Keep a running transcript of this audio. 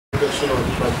Here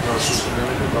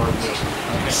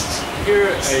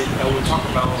I will talk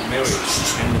about marriage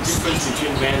and the difference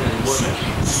between men and women.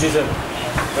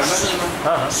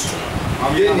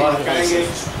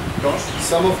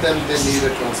 Some of them they need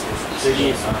a translation.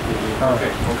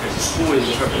 Okay. Who will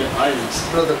interpret?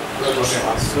 Brother.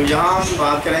 So यहाँ हम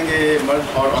बात करेंगे मर्द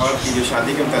और औरत की जो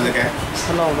शादी के मुताबिक है.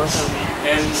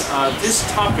 And this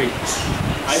topic,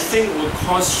 I think, will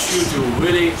cause you to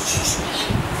really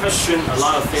question a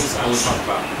lot of things I will talk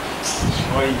about.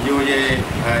 और जो ये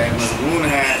मज़मून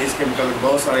है इसके मुताबिक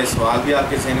बहुत सारे सवाल भी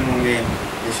आपके ज़हन में होंगे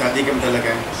ये शादी के मुताबिक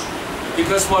है.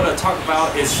 Because what I talk about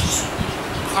is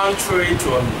contrary to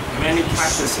many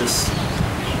practices.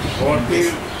 और फिर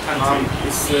हम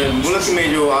इस मुल्क में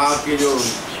जो आपके जो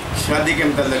शादी के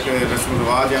मुताबिक रस्म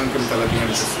रिवाज है उनके मुताबिक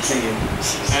हम सीखेंगे.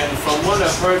 And from what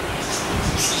I've heard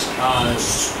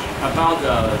about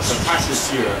the practice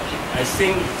here, I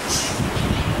think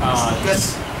that's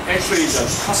actually the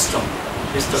custom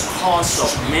is the cause of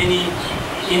many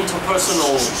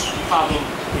interpersonal problems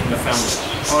in the family.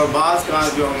 और बाज़ का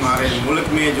जो हमारे मुल्क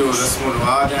में जो रस्म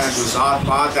रिवाज हैं जो ज़ात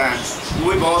पात हैं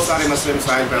वो भी बहुत सारे मसले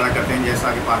मसाइल पैदा करते हैं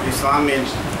जैसा कि पाकिस्तान में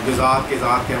जो ज़ात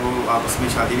के वो आपस में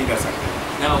शादी नहीं कर सकते.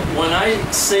 Now when I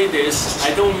say this,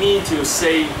 I don't mean to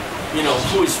say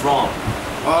who is wrong.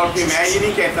 और फिर मैं ये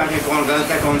नहीं कहता कि कौन गलत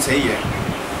है कौन सही है.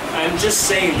 I'm just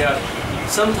saying that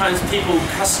sometimes people's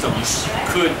customs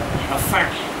could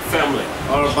affect family.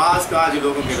 और बाज़ का जो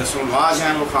लोगों के रस्म रिवाज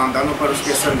हैं वो ख़ानदानों पर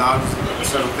उसके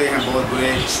असर होते हैं बहुत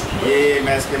बुरे. ये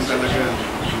मैं इसके मतलब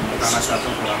बताना चाहता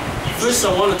हूँ. First, I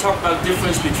want to talk about the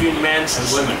difference between men and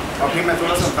women. और फिर मैं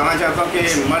थोड़ा सा बताना चाहता हूँ कि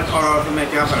मर्द और औरत में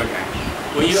क्या फ़र्क है.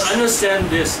 When you understand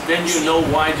this, then you know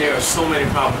why there are so many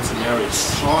problems in marriage.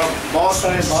 और बहुत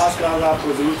सारे बात का आपको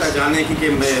ज़रूरत है जानने की कि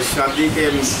शादी के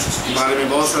बारे में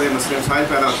बहुत सारे मसले मसाइल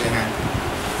पैदा होते हैं.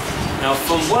 Now,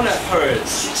 from what I've heard,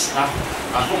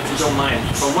 I hope you don't mind.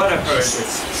 From what I've heard,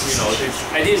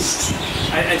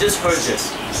 I just heard this.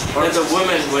 That the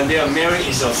women, when they are married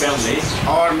into a family,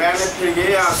 और मैंने फिर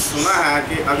ये सुना है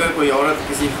कि अगर कोई औरत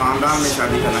किसी खानदान में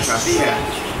शादी करना चाहती है,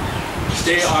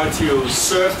 they are to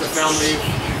serve the family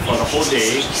for the whole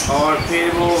day. और फिर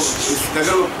वो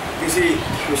अगर किसी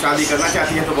शादी करना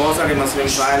चाहती है तो बहुत सारे मसले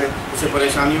मसाइल उसे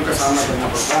परेशानियों का सामना करना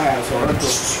पड़ता है उस औरत को.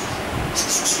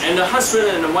 And the husband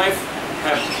and the wife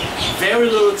have very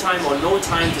little time or no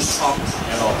time to talk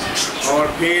at all. और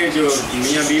फिर जो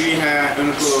मियाँ बीवी हैं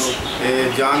उनको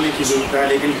जानने की ज़रूरत है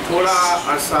लेकिन थोड़ा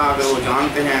अरसा अगर वो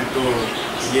जानते हैं तो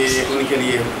ये उनके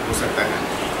लिए हो सकता है.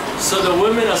 So the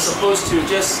women are supposed to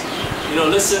just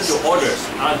listen to orders.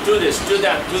 Do this, do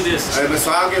that, do this.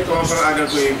 मिसाल के तौर पर अगर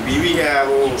कोई बीवी है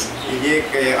वो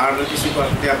ये ऑर्डर किसी को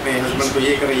अपने हस्बैंड को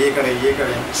ये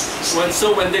करे. So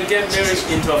when they get married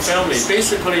into a family,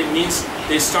 basically it means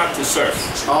they start to serve.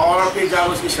 और फिर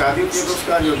जब उसकी शादी होती है तो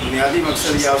उसका जो बुनियादी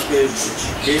मकसद या उसके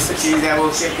बेसिक चीज़ है वो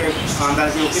उसके खानदान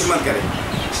की खिदमत करे.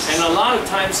 And a lot of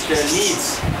times their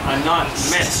needs are not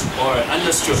met or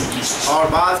understood. और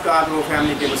बाज़ का वो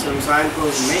फैमिली के मसले मसाइल को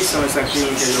नहीं समझ सकती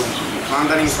उनके जो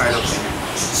खानदानी मसाइल होते हैं.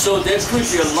 So there could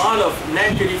be a lot of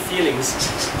negative feelings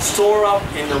stored up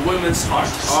in the woman's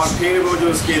heart. और फिर वो जो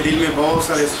उसके दिल में बहुत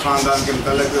सारे इस खानदान के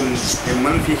मुताल्लिक़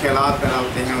मनफी ख़यालात पैदा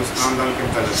होते हैं उस खानदान के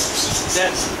मुताल्लिक़.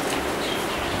 That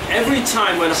every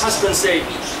time when a husband say,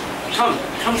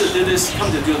 come to do this,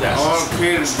 come to do that. और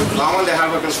फिर ख़ावंद हर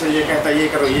वक्त से ये कहता ये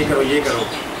करो.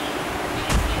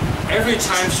 Every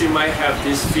time she might have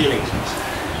this feeling.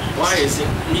 Why is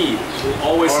it me who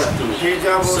always have to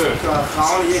serve?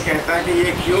 ख़ावंद ये कहता है कि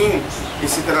ये क्यों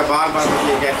इसी तरह बार-बार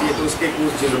ये कहती है तो उसके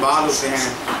कुछ जज्बात होते हैं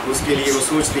उसके लिए वो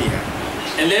सोचती है.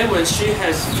 And then when she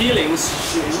has feelings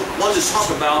she wants to talk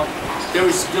about, there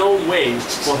is no way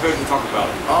for her to talk about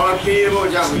it. और फिर वो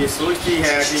जब ये सोचती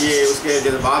है कि ये उसके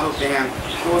जज्बात होते हैं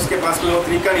तो उसके पास कोई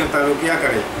तरीका नहीं होता वो क्या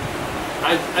करे.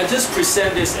 I just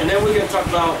present this and then we can talk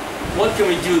about what can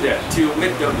we do there to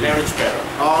make the marriage better.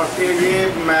 और फिर ये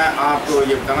मैं आपको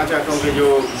ये बताना चाहता हूँ कि जो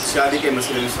शादी के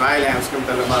मसले मसाइल हैं उसके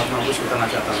मुताबिक मैं कुछ बताना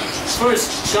चाहता हूँ. First,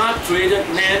 God created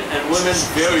men and women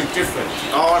very different.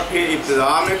 और फिर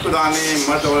इब्तिदा में खुदा ने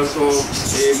मर्द और औरत को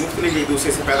मुख्तलिफ एक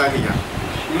दूसरे से पैदा किया.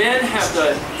 Men have the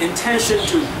intention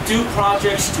to do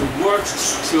projects, to work,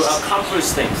 to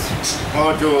accomplish things.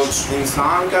 और जो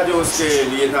इंसान का जो उसके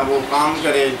लिए था वो काम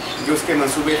करे जो उसके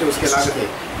मंसूबे थे उसके लायक थे.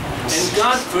 And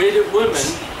God created women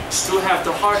to have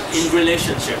the heart in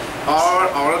relationship. और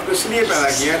औरत को इसलिए पैदा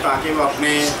किया ताकि वो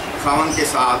अपने खावन के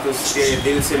साथ उसके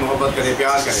दिल से मोहब्बत करे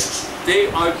प्यार करे. They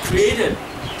are created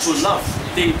to love.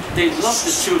 they love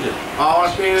the children. और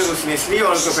फिर उसने इसलिए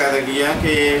उनको पैदा किया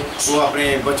कि वो अपने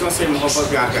बच्चों से मोहब्बत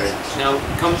प्यार करें। Now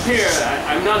compare.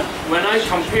 When I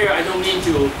compare, I don't mean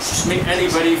to make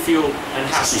anybody feel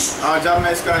unhappy. और जब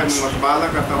मैं इसका मुकाबला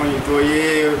करता हूँ तो ये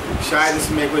शायद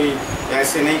इसमें कोई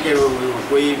ऐसे नहीं कि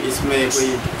कोई इसमें कोई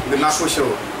नाखुश हो।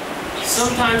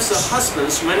 Sometimes the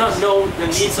husbands may not know the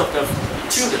needs of the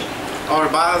children. और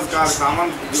बाज़ का खामन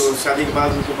जो शादी के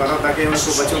बाद उनको पता था कि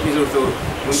उनको बच्चों की ज़रूरत हो,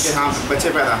 उनके यहाँ बच्चे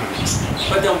पैदा हों।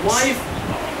 But the wife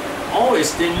always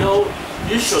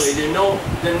usually they know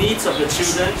the needs of the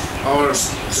children. और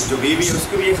जो बीवी है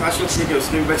उसको भी ये ख़ास होती है कि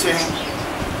उसके भी बच्चे हैं।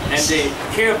 And they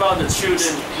care about the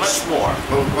children much more.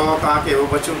 वो ताकि वो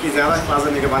बच्चों की ज़्यादा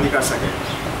हिफाजत निगरानी कर सके।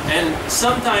 And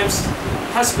sometimes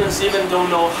husbands even don't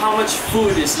know how much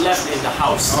food is left in the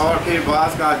house. और फिर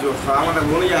बाज़ का जो खामन है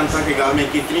वो नहीं जानता कि घर में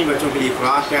कितनी बच्चों के लिए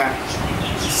खुराक है।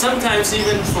 Sometimes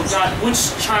even forgot which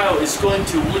child is going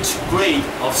to which grade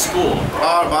of school.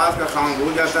 और बाज़ का खामन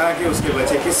भूल जाता है कि उसके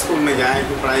बच्चे किस स्कूल में जाएं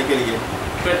पढ़ाई के लिए।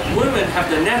 But women have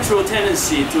the natural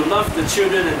tendency to love the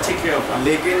children and take care of them.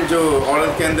 लेकिन जो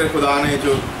औरत के अंदर खुदा ने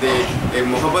जो एक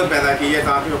मोहब्बत पैदा की है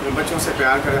ताकि वो अपने बच्चों से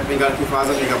प्यार करें, अपनी घर की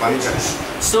हिफाजत निगरानी करें।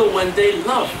 So when they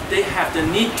love, they have the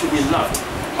need to be loved.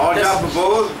 और जब वो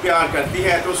प्यार करती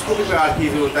है तो उसको भी प्यार की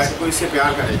जरूरत है कि कोई इससे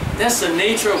प्यार करे। That's the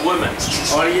nature of women.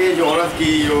 और ये जो औरत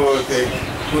की जो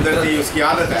कुदरती उसकी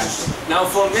आदत है। Now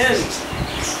for men,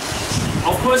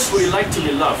 of course we like to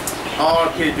be loved.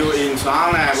 और फिर जो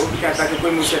इंसान है वो भी कहता है कि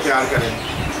कोई मुझसे प्यार करे।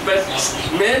 But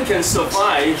men can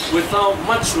survive without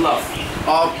much love.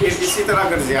 और फिर इसी तरह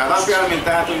अगर ज़्यादा प्यार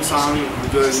मिलता है तो इंसान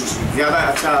जो ज़्यादा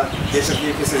अच्छा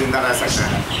तरीके से जिंदा रह सकता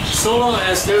है। So long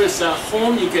as there is a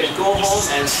home, you can go home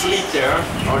and sleep there.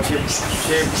 और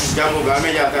जब वो घर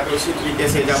में जाता है तो उसी तरीके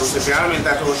से जब उसे प्यार मिलता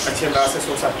है तो वो अच्छे तरह से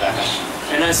सो सकता है।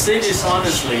 And I say this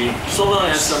honestly, so long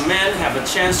as a man have a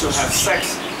chance to have sex,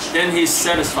 then he's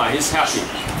satisfied, he's happy.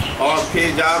 और फिर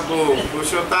जब वो खुश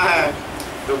होता है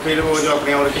तो फिर वो जो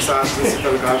अपने औरत के साथ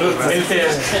मिलते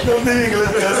हैं,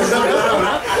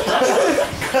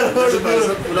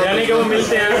 यानी कि वो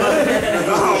मिलते हैं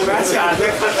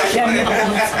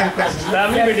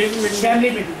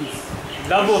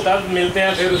तब वो तब मिलते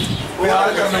हैं फिर प्यार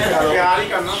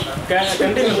करना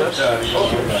continue.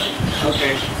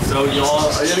 Okay, so you all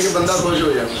यानी कि बंदा खुश हो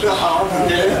जाए।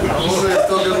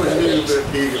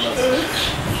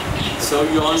 So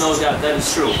you all know that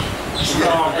is true.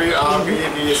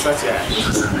 ये सच है।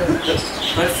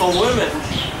 But for women,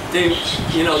 they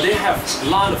have a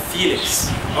lot of feelings.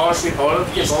 और फिर औरत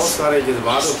के बहुत सारे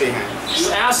जज्बात होते हैं। You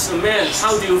ask a man,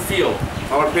 how do you feel?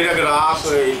 और फिर अगर आप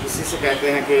किसी से कहते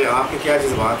हैं कि आपके क्या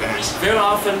जज्बात हैं, Very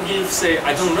often he'll say,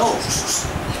 I don't know.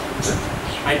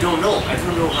 I don't know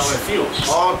how I feel.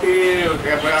 और फिर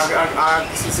आप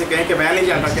किसी से कहें कि मैं नहीं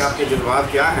जानता कि आपके जज्बात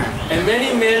क्या हैं। And many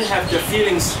men have their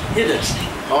feelings hidden.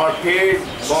 और फिर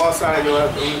बहुत सारे जो है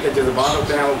उनके जज्बात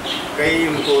होते हैं वो कई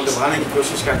उनको दबाने की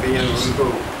कोशिश करते हैं उनको।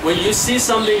 When you see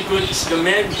something good, the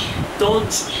men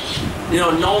don't,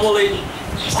 normally,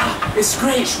 it's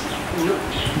great.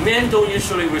 Men don't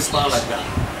usually respond like that.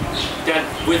 That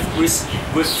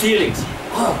with feelings.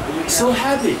 Oh, so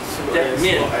happy. That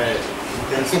men.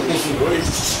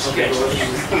 Okay.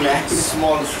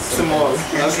 Small.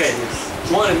 Okay.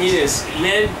 What I mean is,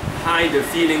 men hide their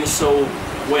feelings so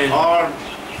when. और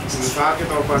मिसाल के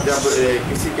तौर पर जब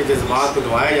किसी के जज्बात को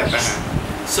दबाया जाता है,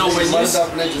 so when मर्द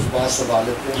अपने जज्बात संभा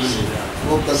लेते हैं,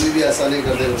 वो कभी भी ऐसा नहीं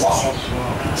करते, वाह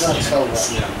कितना अच्छा हुआ,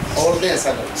 औरतें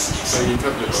ऐसा करती हैं।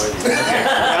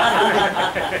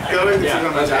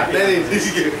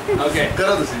 Okay.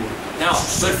 करो तो सही। Now,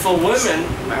 but for women,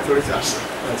 मैं थोड़ी सा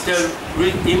the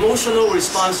emotional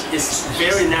response is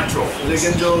very natural.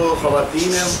 लेकिन जो ख़वातीन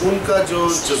हैं उनका जो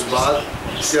जज्बात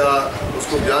क्या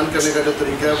उसको बयान करने का जो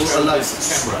तरीका है वो अलग है।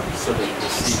 Camera, so that you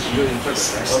see you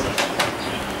interpret, right?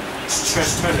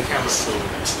 Turn the camera so.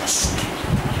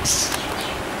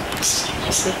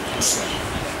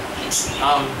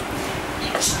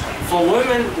 For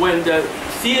women, when the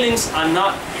feelings are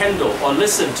not handled or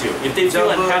listened to, if they feel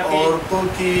unhappy, औरतों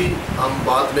की हम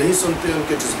बात नहीं सुनते,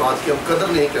 उनके जज्बात की हम कदर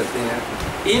नहीं करते हैं,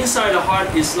 inside the heart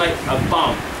is like a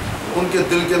bomb. उनके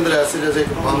दिल के अंदर ऐसे जैसे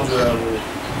एक बम जो है वो।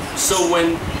 So when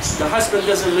the husband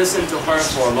doesn't listen to her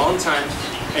for a long time,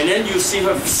 and then you see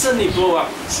her suddenly blow up.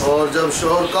 और जब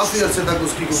शौहर काफी अरसे तक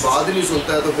उसकी कोई बात ही नहीं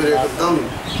सुनता है तो फिर एकदम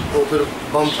वो फिर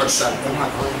बम फटता है।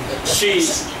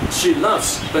 She loves,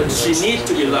 but she needs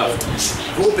to be loved.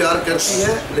 वो प्यार करती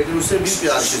है लेकिन उसे भी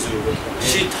प्यार की जरूरत है।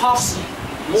 She talks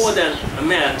more than a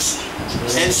man,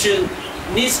 and she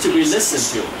needs to be listened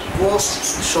to. वो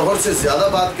शौहर से ज़्यादा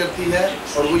बात करती है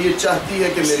और वो ये चाहती है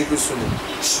कि मेरी कोई सुने.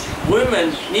 Women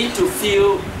need to feel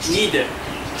needed.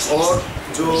 और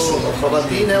जो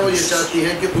ख़वातीन है वो ये चाहती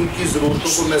हैं कि उनकी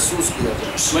ज़रूरतों को महसूस किया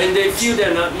जाए. When they feel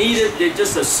they're not needed, they're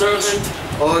just a servant.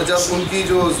 और जब उनकी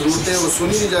जो ज़रूरतें वो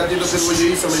सुनी नहीं जाती तो फिर वो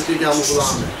यही समझती है कि हम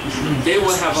गुलाम हैं. They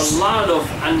will have a lot of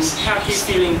unhappy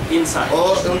feeling inside.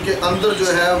 और उनके अंदर जो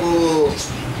है वो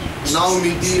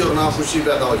नाउमीदी और नाखुशी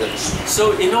पैदा हो जाती है. So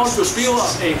in order to build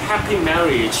a happy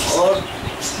marriage, और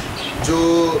जो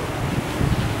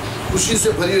खुशी से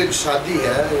भरी एक शादी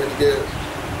है, यानी कि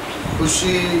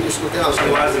खुशी इसको क्या हाँ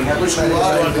जी,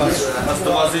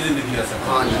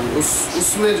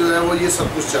 उसमें जो है वो ये सब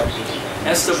कुछ चाहती है.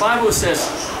 as the Bible says,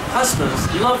 husbands,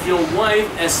 love your wife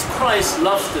as Christ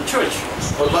loves the church.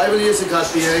 और बाइबल ये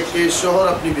सिखाती है कि शौहर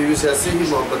अपनी बीवी से ऐसे ही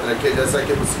मोहब्बत रखे जैसा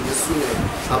कि मसीह यीशु ने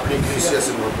अपनी कलीसिया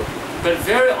से मोहब्बत की. But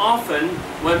very often,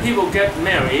 when people get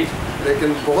married,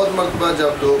 लेकिन बहुत मर्तबा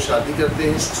जब लोग शादी करते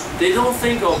हैं they don't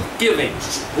think of giving.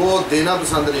 वो देना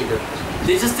पसंद नहीं करते,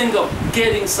 They just think of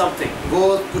getting something. वो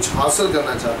कुछ हासिल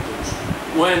करना चाहते हैं.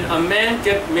 When a man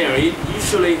gets married,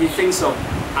 usually he thinks of,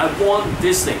 I want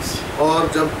these things.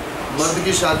 और जब मर्द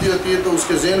की शादी होती है तो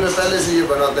उसके ज़हन में पहले से ये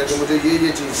बना होता है कि मुझे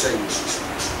ये चीज़ चाहिए.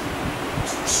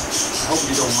 Hope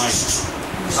you don't mind.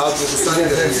 आप गुस्सा नहीं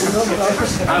करेंगे.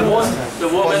 I want the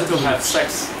woman to have sex.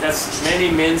 That's many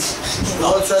men's.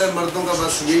 बहुत सारे मर्दों का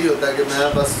बस यही होता है कि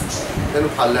मैं बस मैंने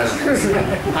फाल लेना.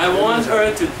 I want her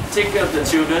to take care of the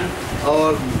children.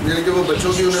 और यानी कि वो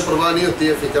बच्चों की उन्हें परवाह नहीं होती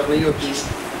है, फिक्र नहीं होती.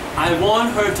 I want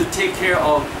her to take care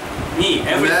of me,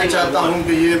 मैं everything I चाहता हूँ want.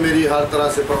 कि ये मेरी हर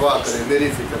तरह से परवाह करे, मेरी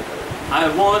फिक्र करे. I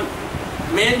want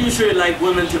men usually like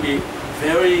women to be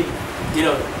very,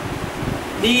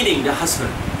 needing the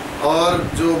husband. और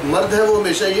जो मर्द है वो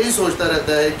हमेशा यही सोचता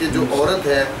रहता है कि जो औरत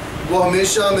है वो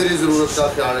हमेशा मेरी ज़रूरत का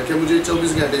ख्याल रखे, मुझे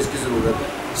 24 घंटे इसकी ज़रूरत है.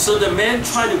 So the men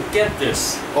try to get this.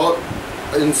 और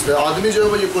आदमी जो है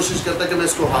वो ये कोशिश करता है कि मैं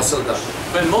इसको हासिल करूँ.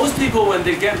 But most people when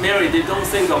they get married, they don't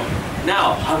think of,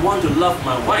 now I want to love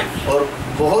my wife. और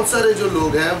बहुत सारे जो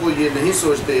लोग हैं वो ये नहीं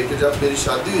सोचते कि जब मेरी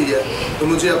शादी हुई है तो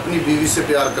मुझे अपनी बीवी से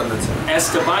प्यार करना चाहिए, As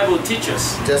the Bible teaches.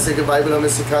 जैसे कि बाइबल हमें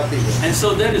सिखाती है. And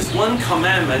so there is one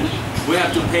commandment we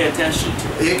have to pay attention to.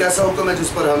 एक ऐसा हुक्म है जिस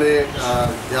पर हमें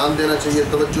ध्यान देना चाहिए,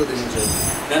 तवज्जो देनी चाहिए.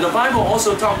 Now the Bible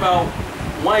also talk about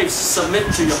wives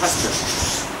submit to your husband.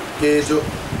 कि जो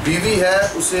बीवी है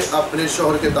उसे अपने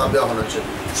शौहर के ताबिया होना चाहिए.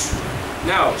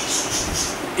 Now,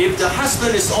 if the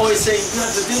husband is always saying you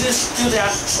have to do this, do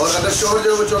that, और अगर शौहर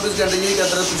जो है वो 24 घंटे यही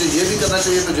कहता है तुझे ये भी करना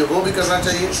चाहिए, तुझे वो भी करना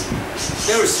चाहिए,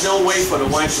 there is no way for the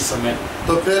wife to submit.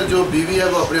 तो फिर जो बीवी है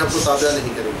वो अपने आप को ताबिया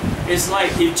नहीं करेगी. It's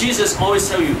like if Jesus always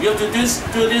tell you have to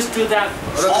do this, do that,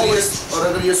 और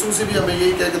अगर यीशु से भी हमें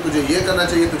यही कहे कि तुझे ये करना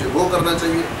चाहिए, तुझे वो करना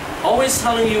चाहिए, always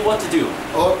telling you what to do,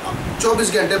 और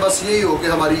 24 घंटे बस यही हो कि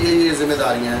हमारी ये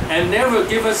जिम्मेदारियां हैं, and never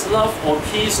give us love or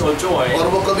peace or joy, और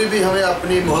वो कभी भी हमें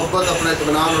अपनी मोहब्बत, अपना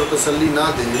इत्मीनान और तसल्ली ना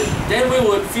दे, then we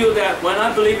would feel that when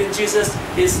I believe in Jesus,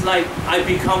 it's like I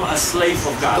become a slave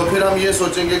of तो God. फिर हम ये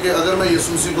सोचेंगे कि अगर मैं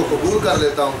यीशु को कबूल कर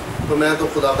लेता हूँ तो मैं तो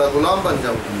खुदा का गुलाम बन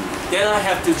जाऊँगा. Then I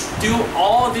have to do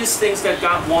all these things that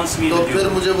God wants me तो to फिर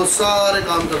do. मुझे वो सारे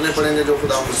काम करने पड़ेंगे जो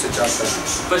खुदा मुझसे चाहता है.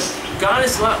 But God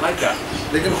is not like that.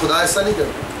 लेकिन खुदा ऐसा नहीं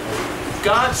करता.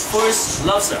 God first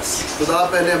loves us. खुदा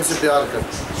पहले हमसे प्यार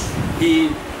करता है, He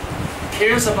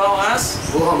cares about us.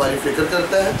 वो हमारी फिक्र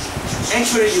करता है.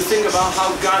 Actually, you think about how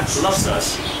God loves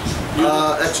us.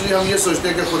 Actually हम ये सोचते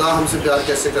हैं कि खुदा हमसे प्यार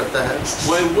कैसे करता है.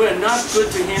 When we're not good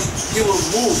to Him, He will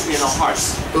move in our hearts.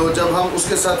 तो जब हम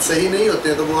उसके साथ सही नहीं होते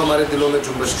हैं तो वो हमारे दिलों में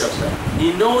जुम्बश करता है. He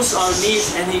knows our needs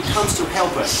and He comes to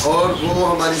help us. और वो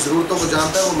हमारी ज़रूरतों को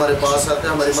जानता है, वो हमारे पास आता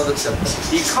है, हमारी मदद करता है.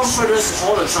 He comforts us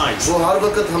all the time. वो हर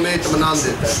वक्त हमें इत्मीनान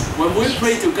देता है. When we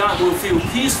pray to God, we feel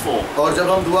peaceful. और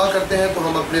जब हम दुआ करते हैं तो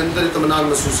हम अपने अंदर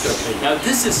इत्मीनान महसूस करते हैं. Now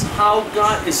this is how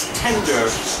God is tender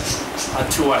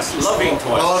to us, loving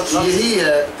to us. और यही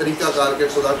है तरीकाकार के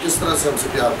खुदा किस तरह से हमसे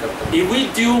प्यार करता है. If we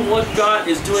do what God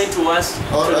is doing to us,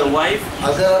 to the wife,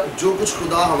 अगर जो कुछ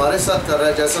खुदा हमारे साथ कर रहा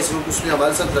है, जैसा सलूक उसने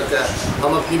हमारे साथ रखा है,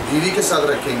 हम अपनी बीवी के साथ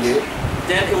रखेंगे,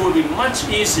 then it will be much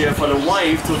easier for the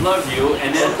wife to love you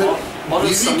and then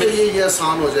बीवी के लिए ये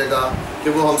आसान हो जाएगा कि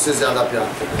वो हमसे ज़्यादा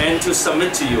प्यार करे and to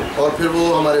submit to you. और फिर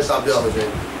वो हमारे ताबिया हो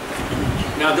जाएगी.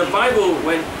 Now the Bible,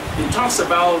 when it talks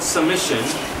about submission,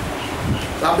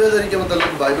 ताबियादारी के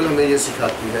मतलब बाइबल हमें ये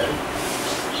सिखाती है.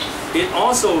 it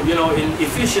also, in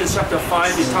Ephesians chapter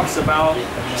 5, it talks about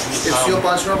इफिसियों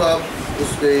 5वां बाब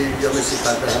उस पे हमें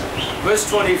सिखाता है. verse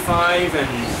 25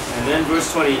 and then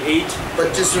verse 28.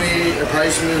 25वीं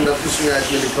 28वीं 29वीं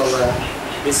आयत में लिखा हुआ है.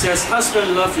 It says,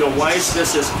 "Husband, love your wives,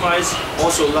 just as Christ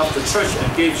also loved the church and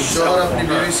gave himself शौहर for अपनी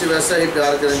बीवी her." से वैसा ही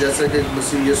प्यार करें जैसा कि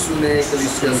मसीह यीशु ने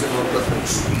कलीसिया से मोहब्बत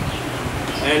की।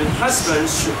 And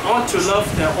husbands ought to love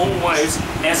their own wives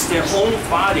as their own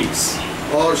bodies.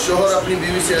 और शौहर अपनी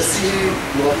बीवी से ऐसी ही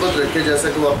मोहब्बत रखे जैसा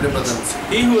कि वो अपने बदन से।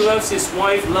 He who loves his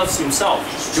wife loves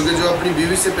himself. क्योंकि जो अपनी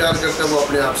बीवी से प्यार करता है वो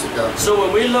अपने आप से प्यार करता है। So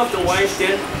when we love the wife,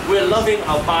 then we're loving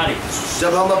our body.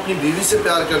 जब हम अपनी बीवी से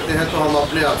प्यार करते हैं तो हम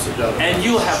अपने आप से प्यार करते हैं। And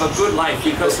you have a good life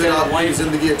because फिर the आपकी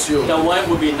जिंदगी अच्छी होगी।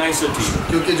 wife will be nicer to you.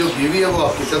 क्योंकि जो बीवी है वो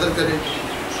आपकी कदर करे।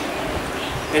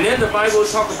 And then the Bible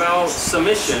talk about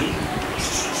submission.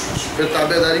 फिर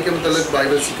ताबेदारी के मतलब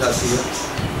बाइबल सिखाती है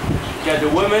That the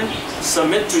women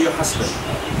submit to your husband.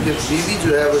 कि बीवी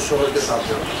जो है वो शौहर के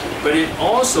ताबे हो। But it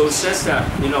also says that,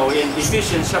 in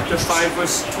Ephesians chapter 5,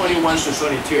 verse 21 to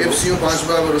 22. एफएसियों 5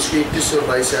 बाब और उसकी 21 और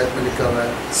 22 आयत में लिखा हुआ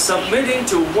है। Submitting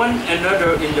to one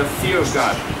another in the fear of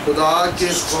God. खुदा के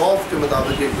खौफ के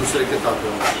मुताबिक एक दूसरे के ताबे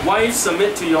हो। Wives,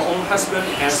 submit to your own husband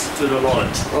as to the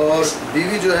Lord. और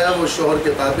बीवी जो है वो शौहर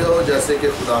के ताबे हो जैसे कि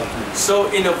खुदा की। So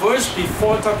in a verse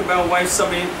before talked about wives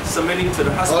submitting to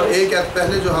the और husband. एक आयत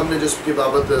पहले जो हमने जिसकी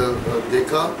बाबत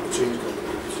देखा चेंज कर।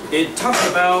 It talks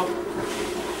about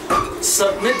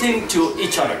submitting to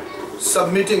each other.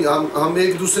 Submitting हम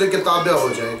एक दूसरे के ताबे हो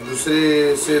जाएं, एक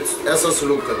दूसरे से ऐसा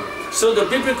सलूक करें। So the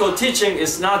biblical teaching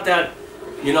is not that,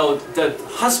 the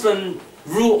husband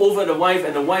rule over the wife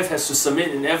and the wife has to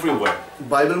submit in everywhere.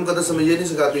 Bible मुकद्दस हमें ये नहीं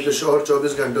सिखाती कि शौहर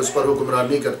 24 घंटे उस पर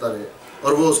हुक्मरानी करता रहे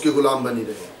और वो उसकी गुलाम बनी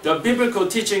रहे। The biblical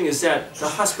teaching is that the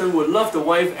husband will love the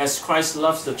wife as Christ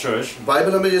loves the church.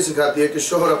 Bible हमें ये सिखाती है कि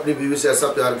शौहर अपनी बीवी से ऐसा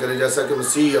प्यार करे जैसा कि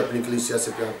मसीह अपनी कलीसिया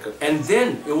से प्यार करता है। And then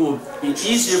it will be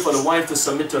easier for the wife to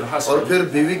submit to the और husband. फिर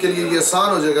बीवी के लिए ये आसान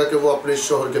हो जाएगा कि वो अपने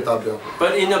शौहर के ताबे हो।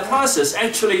 But in the process,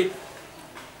 actually,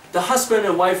 the husband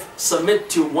and wife submit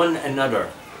to one another.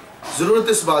 जरूरत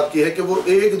इस बात की है कि वो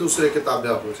एक दूसरे के ताबे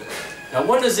हो जाए। Now,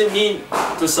 what does it mean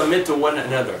to submit to one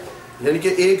another? यानी कि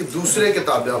एक दूसरे के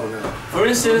ताबे होना। For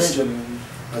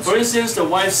instance, the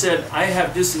wife said, "I have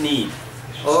this need."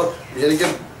 और यानी कि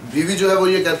बीवी जो है वो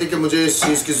ये कहती है कि मुझे इस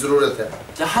चीज की जरूरत है।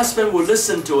 The husband will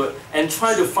listen to it and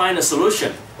try to find a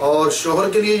solution. और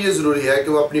शौहर के लिए ये जरूरी है कि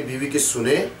वो अपनी बीवी की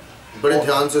सुने, बड़े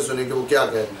ध्यान से सुने कि वो क्या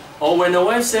कह रही है। Or when the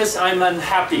wife says, "I'm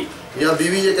unhappy," या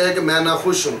बीवी ये कहे कि मैं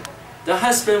नाखुश हूँ। the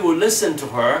husband will listen to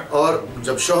her और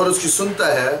जब शौहर उसकी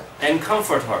सुनता है and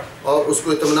comfort her. और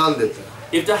उसको इत्मीनान देता है।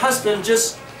 If the husband just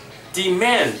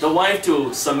demand the wife to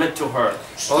submit to her,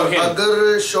 और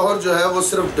अगर शौहर जो है वो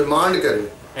सिर्फ डिमांड करे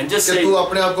and just कि say, तू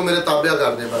अपने आप को मेरे ताबिया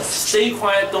कर दे बस, "Stay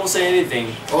quiet, don't say anything,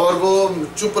 और वो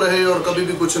चुप रहे और कभी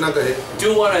भी कुछ ना कहे do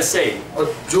what I say,"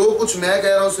 और जो कुछ मैं कह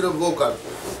रहा हूँ सिर्फ वो कर,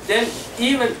 then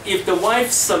even if the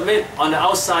wife submit on the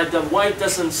outside, the wife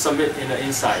doesn't submit in the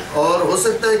inside. और हो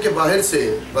सकता है कि बाहर से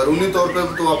बैरूनी तौर पे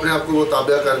तो अपने आप को वो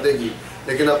ताबिया कर देगी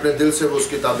लेकिन अपने दिल से वो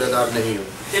उसकी ताबियादार नहीं हो।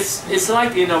 It's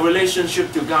like in a relationship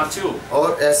to God too.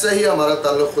 और ऐसा ही हमारा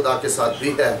ताल्लुक खुदा के साथ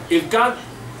भी है। If God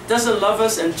doesn't love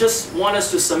us and just want us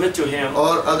to submit to Him,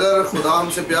 और अगर खुदा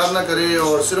हमसे प्यार ना करे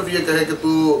और सिर्फ ये कहे कि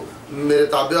तू मेरे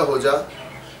ताबिया हो जा,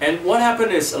 and what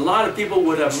happened is a lot of people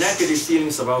would have negative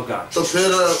feelings about God. तो फिर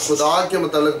खुदा के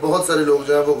मतलब बहुत सारे लोग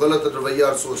जो हैं वो गलत रवैया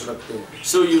और सोच रखते हैं।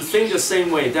 So you think the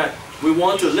same way that we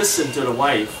want to listen to the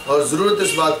wife. और ज़रूरत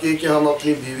इस बात की कि हम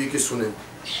अपनी बीवी की सुने।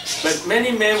 But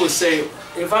many men would say,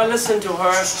 if I listen to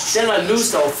her, then I lose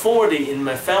the authority in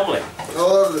my family.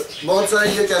 और बहुत सारे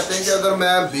ये कहते हैं कि अगर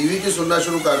मैं बीवी की सुनना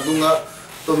शुरू कर दूंगा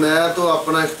तो मैं तो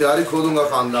अपना इख्तियार ही खो दूंगा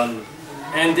खानदान में।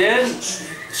 And then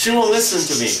she won't listen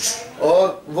to me. और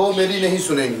वो मेरी नहीं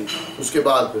सुनेंगी उसके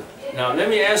बाद फिर। Now let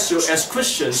me ask you, as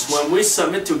Christians, when we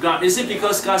submit to God, is it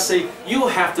because God say you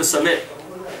have to submit?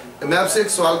 मैं आपसे एक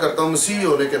सवाल करता हूँ, मसीही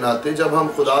होने के नाते जब हम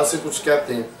खुदा से कुछ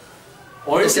कहते हैं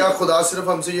Or तो is क्या it, खुदा सिर्फ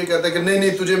हमसे ये कहता है कि नहीं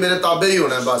नहीं तुझे मेरे ताबे ही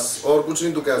होना है बस और कुछ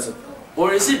नहीं तू कह सकता? or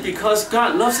is it because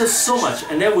God loves us so much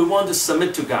and then we want to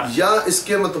submit to God? या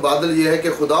इसके मुतबादिल ये है कि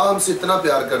खुदा हमसे इतना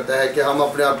प्यार करता है कि हम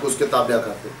अपने आप को उसके ताबिया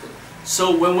कर देते हैं। So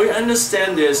when we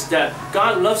understand this, that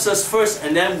God loves us first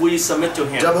and then we submit to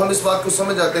Him. जब हम इस बात को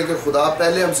समझ जाते हैं कि खुदा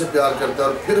पहले हमसे प्यार करता है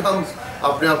और फिर हम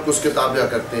अपने आप को उसके ताबिया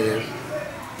करते हैं।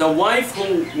 The wife who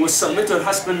will submit to her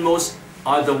husband most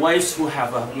are the wives who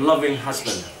have a loving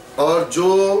husband. और जो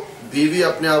बीवी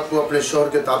अपने आप को अपने शौहर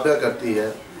के ताबिया करती है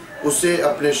उसे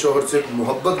अपने शौहर से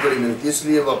मोहब्बत बड़ी मिलती है,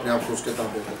 इसलिए वो अपने आप को उसके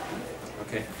ताबिया करती है।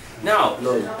 Okay. Now,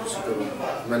 लो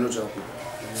मैनू चाहती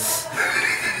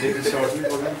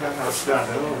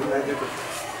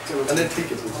अरे ठीक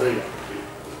है सही है।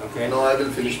 okay. Now I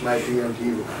will finish my tea and he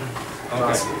will.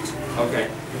 Okay.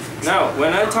 Now,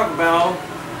 when I talk about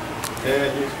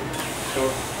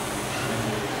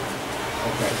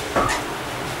okay.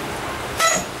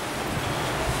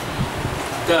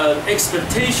 the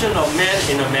expectation of man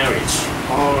in a marriage.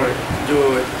 और जो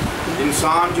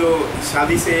इंसान जो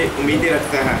शादी से उम्मीदें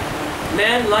रखता है,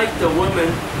 Man like the woman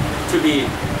to be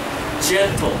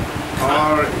gentle.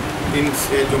 और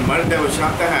इनसे जो मर्द है वो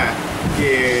चाहता है कि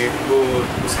वो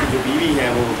उसकी जो बीवी है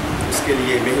वो उसके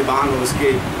लिए मेहरबान हो,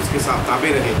 उसके साथ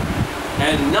ताबे रहे,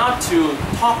 And not to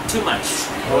talk too much.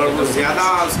 और वो ज़्यादा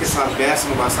उसके साथ बहस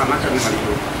मुबासा ना करने वाली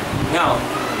हो. Now,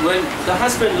 when the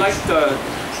husband likes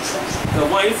the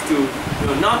wife to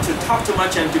not to talk too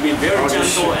much and to be very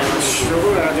gentle and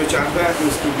जो चाहता है कि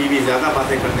उसकी बीवी ज़्यादा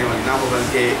बातें करने वाली ना हो,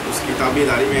 बल्कि उसकी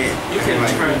ताबेदारी में you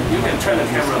can turn the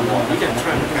camera more. You can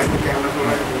turn the camera.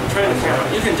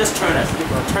 You can just turn it.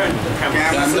 Turn the camera.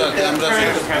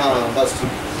 Turn the camera. बस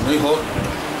नहीं हो.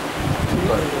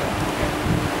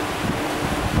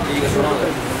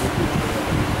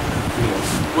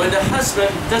 When the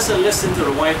husband doesn't listen to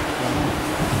the wife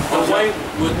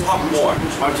will talk more.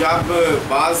 और जब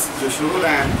बाज जो शुरू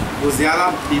हैं वो ज़्यादा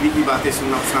बीवी की बातें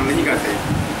सुनना पसंद नहीं करते.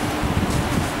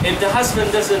 If the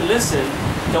husband doesn't listen,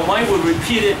 the wife will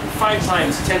repeat it 5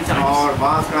 times, 10 times. और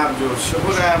बाज का जो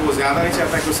शुरू है वो ज़्यादा नहीं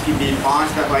चाहता कि उसकी बीवी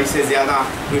 5 दफ़ा इससे ज़्यादा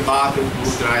कोई बात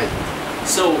दोहराए.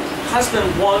 So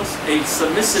husband wants a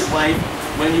submissive wife.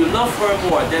 When you love her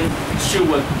more, then she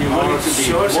will be willing to be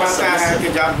more submissive. कि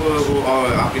जब वो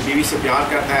अपनी बीवी से प्यार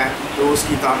करता है तो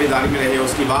उसकी ताबेदारी में रहे,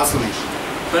 उसकी बात सुने.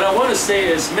 But I want to say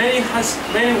is many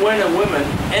men and women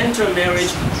enter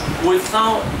marriage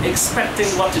without expecting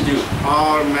what to do.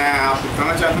 और मैं आपको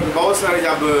कहना चाहता हूँ कि बहुत सारे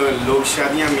जब लोग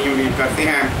शादियाँ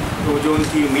करते हैं तो जो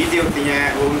उनकी उम्मीदें होती हैं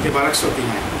वो उनके बरक्स होती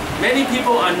हैं. Many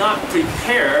people are not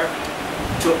prepared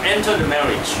to enter the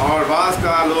marriage. और बाज़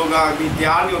का लोग अभी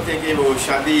तैयार नहीं होते कि वो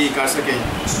शादी कर सकें.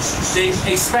 They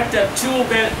expect that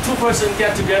two persons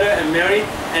get together and marry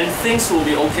and things will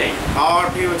be okay. और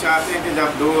फिर वो चाहते हैं कि जब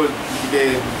दो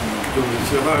जो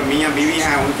शोहर मियाँ बीवी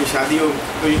हैं उनकी शादी हो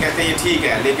तो ये कहते हैं ये ठीक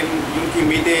है, लेकिन उनकी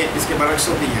उम्मीदें इसके बरक्स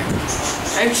होती हैं.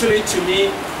 Actually, to me,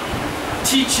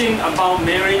 teaching about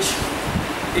marriage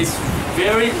is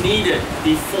very needed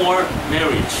before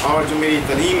marriage. और जो मेरी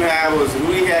तालीम है वो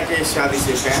ज़रूरी है कि शादी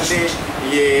से पहले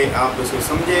ये आप उसको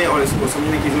समझें और इसको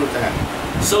समझने की ज़रूरत है.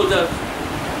 So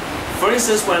for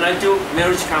instance, when I do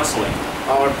marriage counseling,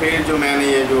 और फिर जो मैंने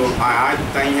ये जो आयत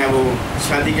बताई हैं वो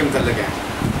शादी के मतलब है.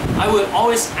 I will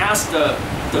always ask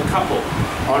the couple.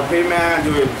 और फिर मैं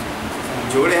जो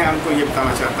जोड़े हैं उनको ये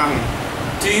बताना चाहता हूँ.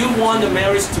 Do you want the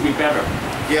marriage to be better?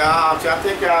 क्या आप चाहते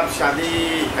हैं कि आप शादी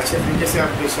अच्छे तरीके से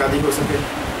आपकी शादी हो सके?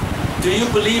 Do you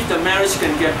believe the marriage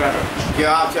can get better?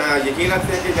 क्या आप यकीन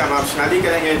रखते हैं कि जब आप शादी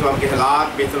करेंगे तो आपके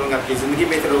हालात बेहतर होंगे, आपकी ज़िंदगी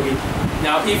बेहतर होगी?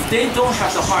 Now, if they don't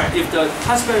have the heart, if the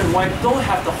husband and wife don't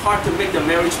have the heart to make the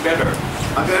marriage better,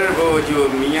 अगर वो जो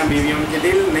मियाँ बीवी उनके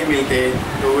दिल नहीं मिलते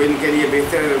तो इनके लिए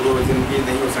बेहतर वो ज़िंदगी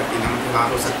नहीं हो सकती, ना उनके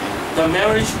हालात हो सकते हैं. the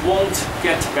marriage won't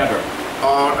get better.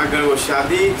 और अगर वो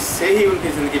शादी से ही उनकी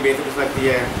ज़िंदगी बेहतर हो सकती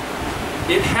है,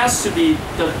 it has to be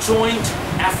the joint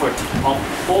effort of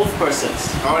both persons.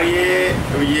 और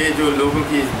ये जो लोगों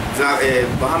की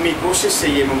बाहमी कोशिश से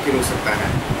ये मुमकिन हो सकता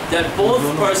है. That both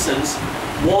persons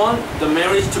want the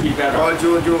marriage to be better. और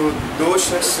जो दो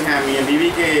शख्स हैं मियाँ बीवी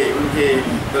के उनके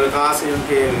दरगाह से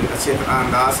उनके अच्छे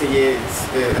अंदाज से ये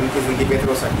उनकी ज़िंदगी बेहतर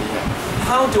हो सकती है.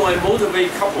 How do I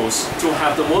motivate couples to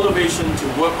have the motivation to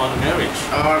work on the marriage?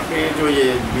 और फिर जो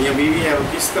ये मियाँ बीवी है वो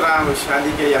किस तरह वो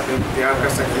शादी के या फिर तैयार कर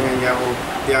सकते हैं या वो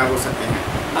तैयार हो सकते हैं?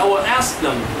 I will ask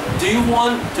them, do you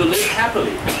want to live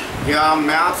happily? या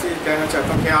मैं आपसे कहना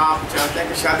चाहता हूँ कि आप चाहते हैं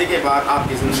कि शादी के बाद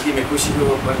आपकी ज़िंदगी में खुशी हो,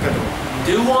 बरकत हो?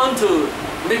 Do you want to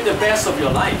make the best of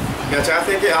your life? या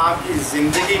चाहते हैं कि आपकी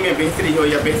ज़िंदगी में बेहतरी हो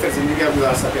या बेहतर ज़िंदगी आप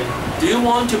गुजार सकें? Do you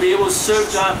want to be able to serve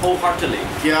God wholeheartedly?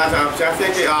 क्या आप चाहते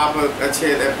हैं कि आप अच्छे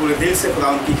पूरे दिल से खुदा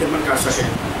उनकी खिदमत कर सकें?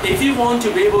 If you want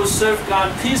to be able to serve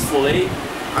God peacefully,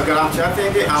 अगर आप चाहते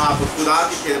हैं कि आप खुदा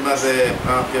की खिदमत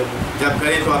जब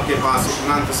करें तो आपके पास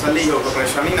इत्मीनान तसल्ली हो,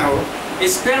 परेशानी ना हो.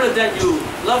 it's better that you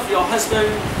love your husband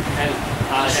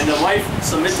and the wife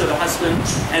submit to the husband,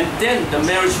 and then the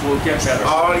marriage will get better.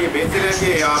 और ये बेहतर है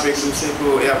कि आप एक दूसरे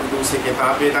को या एक दूसरे के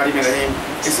ताबेदारी में रहें,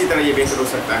 इसी तरह ये बेहतर हो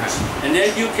सकता है. And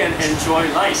then you can enjoy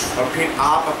life. और फिर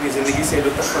आप अपनी ज़िंदगी से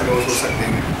लुत्फ़अंदोज़ हो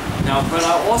सकते हैं. Now, but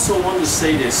I also want to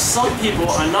say this: some people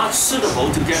are not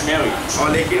suitable to get married.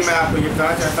 और लेकिन मैं आपको ये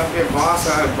बताना चाहता हूँ कि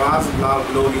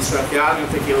बाज़ लोग इस पर तैयार नहीं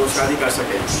होते कि वो शादी कर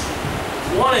सकें.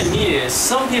 What I mean is,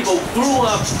 some people grew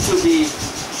up to be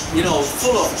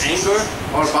full of anger.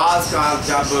 और बात का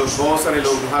जब बहुत सारे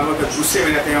लोग हर वक्त गुस्से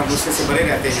में रहते हैं और गुस्से से भरे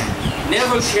रहते हैं,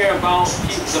 Never care about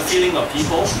the feeling of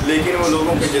people. लेकिन वो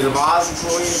लोगों के जज्बात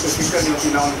कोई फिक्र नहीं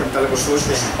होती, ना उनके मतलब को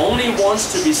सोचते हैं, Only wants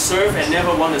to be served and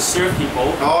never want to serve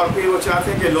people. और फिर वो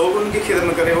चाहते हैं कि लोग उनकी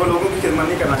खिदमत करें, वो लोगों की खिदमत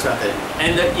नहीं करना चाहते।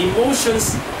 And the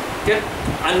emotions get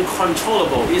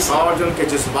uncontrollable. और जो उनके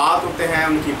जज्बात होते हैं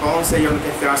उनकी पहुंच से या उनके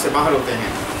इख्तियार से बाहर होते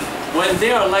हैं। When they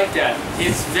are like that,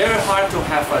 it's very hard to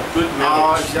have a good और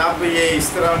marriage. जब ये इस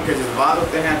तरह उनके जज्बात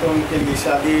होते हैं तो उनके लिए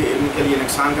शादी उनके लिए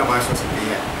नुकसान का बायस हो सकती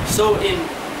है। So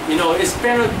it's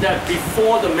better that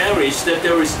before the marriage that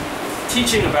there is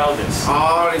teaching about this.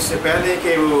 और इससे पहले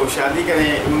कि वो शादी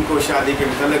करें उनको शादी के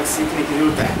मतलब सीखने की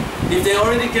जरूरत है। If they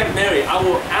already get married, I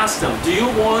will ask them, do you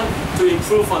want to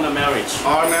improve on the marriage?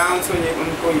 और मैं उनसे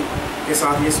उनको के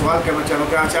साथ ये सवाल करना चाहूँगा,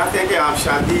 क्या चाहते हैं कि आप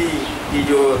शादी की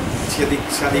जो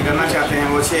शादी करना चाहते हैं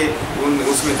वो से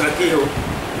उसमें तरक्की हो?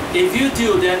 If you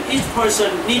do, then each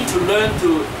person need to learn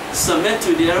to submit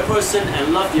to the other person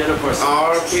and love the other person.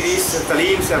 और फिर इस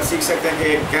तालीम से आप सीख सकते हैं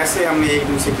कि कैसे हमने एक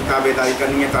दूसरे की ताबेदारी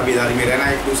करनी है, ताबेदारी में रहना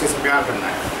है, एक दूसरे से प्यार करना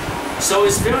है। So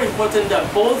it's very important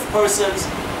that both persons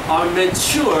are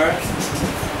mature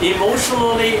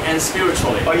emotionally and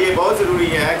spiritually. और ये बहुत ज़रूरी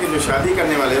है कि जो शादी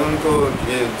करने वाले हैं उनको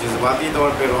जज्बाती तौर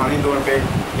पे, रूहानी तौर पे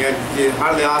या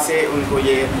हर लिहाज से उनको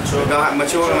ये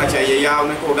मैच्योर होना चाहिए या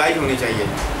उनको उगाई होनी चाहिए।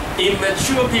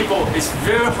 Immature people, it's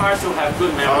very hard to have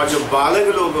good और marriage. जो बालग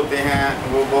लोग होते हैं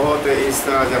वो बहुत इस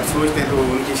तरह जब सोचते हैं तो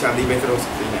उनकी शादी बेहतर हो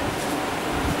सकती है।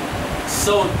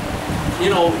 So,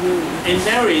 in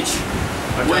marriage,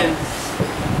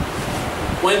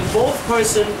 when both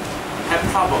person have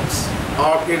problems,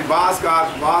 और फिर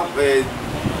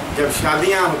जब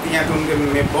शादियाँ होती हैं तो उनके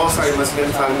में बहुत सारे मसले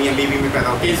मियाँ बीवी में पैदा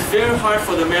होते हैं। it's very hard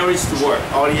for the marriage to work.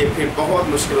 और ये फिर बहुत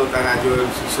मुश्किल होता है जो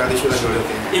शादीशुदा जोड़े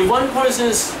होते हैं। If one person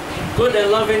is good and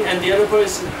loving and the other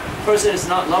person is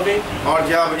not loving, और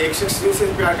जब एक शख्स दूसरे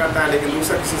से प्यार करता है लेकिन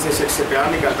दूसरा किसी से शख्स से प्यार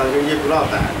नहीं करता तो ये बुरा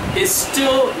होता है। it's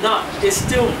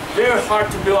still very hard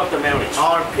to build up the marriage.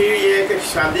 और फिर ये कि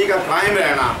शादी का कायम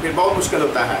रहना फिर बहुत मुश्किल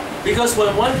होता है। Because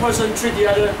when one person treat the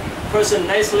other person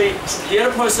nicely, the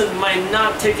other person might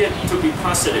not take it to be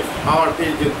positive. और फिर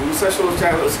जो दूसरा सोचता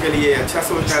है उसके लिए अच्छा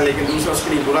सोचता है लेकिन दूसरा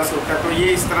उसके लिए बुरा सोचता है, तो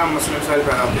ये इस तरह मसले मसाइल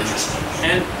पैदा होते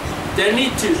हैं। And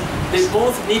they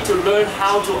both need to learn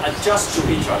how to adjust to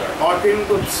each other. और फिर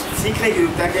उनको सीखने की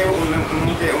जरूरत है कि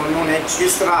उन्होंने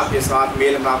किस तरह आपके साथ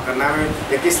मेल मिलाप करना है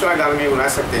या किस तरह घर में रह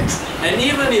सकते हैं। And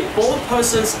even if both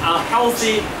persons are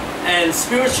healthy and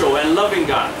spiritual and loving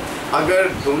God, अगर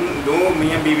दो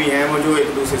मियाँ बीवी हैं वो जो एक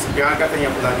दूसरे से प्यार करते हैं या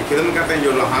खुदा की खिदमत करते हैं,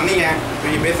 जो रूहानी है,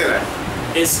 तो ये बेहतर है।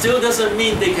 it still doesn't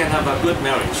mean they can have a good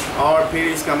marriage. और फिर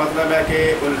इसका मतलब है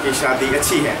कि उनकी शादी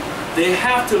अच्छी है। They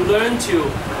have to learn to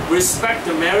respect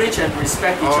the marriage and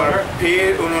respect each और other.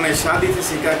 फिर उन्होंने शादी से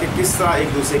सीखा कि किस तरह एक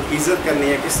दूसरे की इज्जत करनी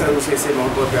है, किस तरह दूसरे से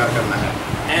मोहब्बत प्यार करना है।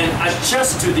 And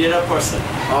adjust to the other person.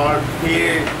 और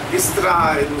फिर किस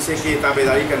तरह एक दूसरे की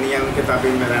ताबेदारी करनी है, उनके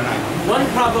ताबे में रहना है। One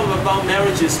problem about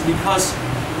marriage is because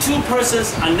two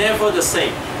persons are never the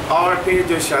same. और फिर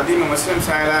जो शादी में मसला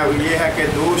मसाइल है वो ये है कि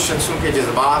दो शख्सों के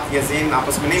जज्बात या ज़हन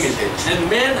आपस में नहीं मिलते। And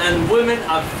men and women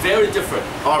are very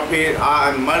different. और फिर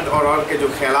मर्द और औरत के जो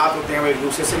ख्यालात होते हैं वो एक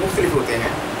दूसरे से मुख्तलिफ होते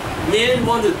हैं। Men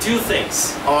want to do things.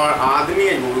 और आदमी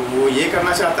वो ये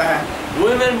करना चाहता है।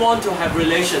 Women want to have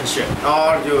relationship.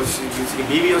 और जो जिसकी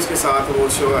बीवी है उसके साथ वो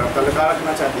तल्लुका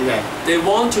रखना चाहती है। They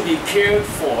want to be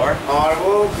cared for. और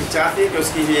वो चाहती है कि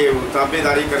उसकी ये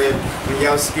ताबेदारी करे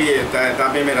या उसकी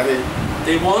ताबे में रहे।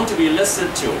 They want to be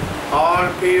listened to. और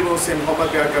फिर वो उससे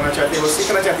मोहब्बत प्यार करना चाहती है, वो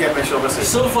सीखना चाहती है अपने शौहर से।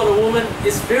 So for the woman,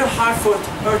 it's very hard for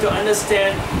her to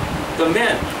understand the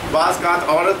man. बाज़ कात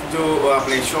औरत जो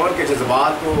अपने शौहर के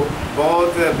जज्बात को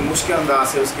बहुत मुश्किल अंदाज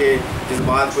से उसके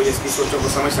जज्बात को, इसकी सोचों को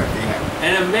समझ सकती है।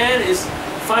 And a man is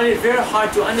find it very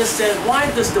hard to understand why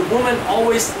does the woman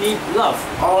always need love.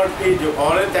 और फिर जो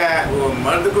औरत है वो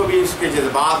मर्द को भी उसके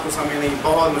जज्बात को समझने की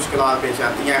बहुत मुश्किलात पेश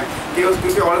आती हैं कि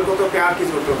उसकी औरत को तो प्यार की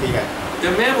ज़रूरत होती है।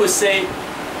 The man would say,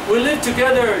 we live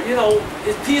together,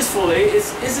 peacefully.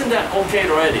 Isn't that okay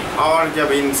already? और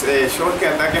जब इनसे शौहर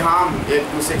कहता है कि हाँ एक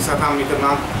दूसरे के साथ हम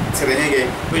इत्मीनान से रहेंगे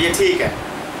तो ये ठीक है।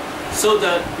 So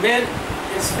the man,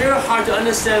 it's very hard to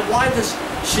understand why does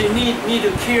she need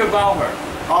to care about her.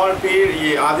 और फिर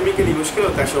ये आदमी के लिए मुश्किल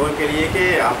होता है शौहर के लिए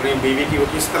कि अपनी बीवी की वो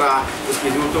किस तरह उसकी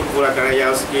ज़रूरतों को पूरा करे या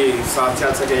उसके साथ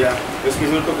चल सके या उसकी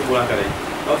ज़रूरतों को पूरा करे।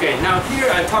 Okay, now here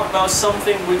I talk about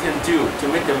something we can do to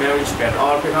make the marriage better.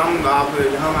 और फिर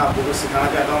यहाँ मैं आपको कुछ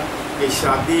सिखाना चाहता हूँ कि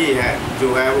शादी है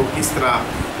जो है वो किस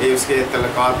तरह उसके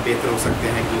तल्लुकात बेहतर हो सकते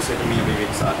हैं एक दूसरे के मियाँ बीवी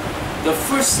के साथ। The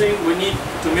first thing we need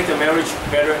to make the marriage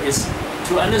better is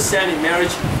to understand in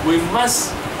marriage we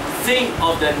must think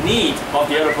of the need of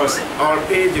the other person. और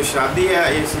फिर जो शादी है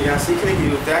यहाँ सीखने की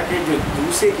जरूरत है कि जो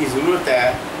दूसरे की ज़रूरत है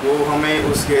वो हमें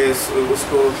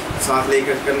उसको साथ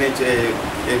लेकर करने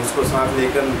चाहिए, उसको साथ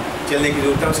लेकर चलने की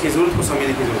ज़रूरत है, उसकी ज़रूरत को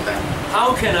समझने की ज़रूरत है. How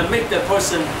can I make that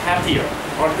person happier?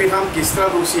 और फिर हम किस तरह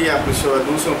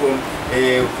दूसरों को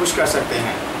खुश कर सकते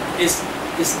हैं.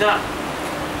 It's not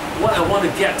what I want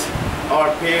to get. और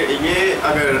फिर ये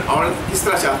अगर औरत किस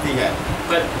तरह चाहती है,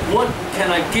 but what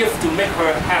can I give to make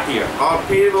her happier? और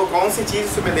फिर वो कौन सी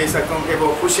चीज़ मैं दे सकता हूँ कि वो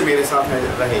खुश मेरे साथ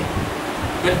रहे.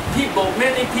 But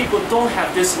many people don't have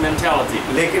this mentality.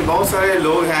 लेकिन बहुत सारे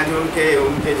लोग हैं जो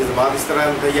उनके जज्बात इस तरह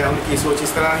होते हैं या उनकी सोच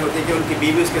इस तरह होती है कि उनकी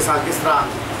बीवी उसके साथ किस तरह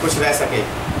खुश रह सके.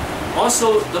 Also,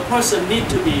 the person need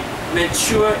to be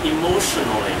mature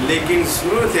emotionally. लेकिन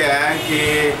ज़रूरत है कि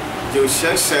जो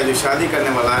शख्स है जो शादी करने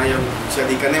वाला है या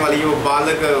शादी करने वाली है वो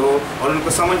बालक हो और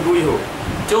उनको समझ बुझ हो.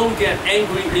 Don't get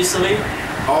angry easily.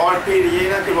 और फिर ये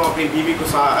ना कि वो अपनी बीवी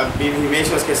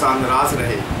हमेशा उसके साथ नाराज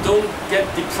रहे. Don't get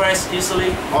depressed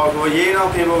easily. और वो ये ना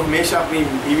कि वो हमेशा अपनी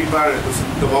बीवी पर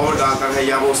दबाव डालता है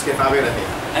या वो उसके ताबे रहे.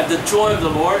 Have the joy of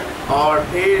the Lord. और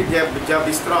फिर जब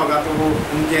इस तरह होगा तो वो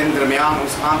उनके दरमियान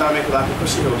उस खानदान में खुदा की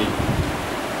खुशी होगी.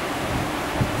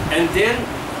 And then,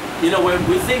 when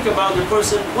we think about the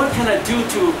person, what can I do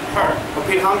to her? और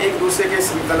फिर हम एक दूसरे के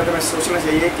मतलब में सोचना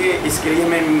चाहिए कि इसके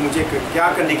लिए मुझे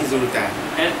क्या करने की ज़रूरत है.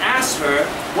 And ask her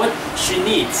what she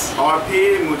needs. और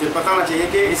फिर मुझे पता होना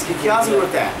चाहिए कि इसकी क्या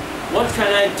ज़रूरत है. What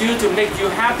can I do to make you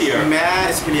happier? मैं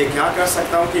इसके लिए क्या कर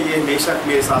सकता हूँ कि ये हमेशा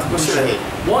मेरे साथ खुश रहे.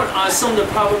 What are some of the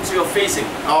problems you are facing?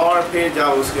 और फिर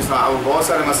जब उसके साथ बहुत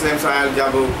सारे मसले मसाइल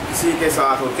जब वो किसी के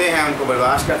साथ होते हैं उनको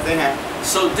बर्दाश्त करते हैं.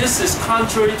 So this is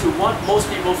contrary to what most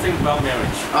people think about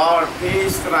marriage. और फिर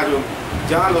इस तरह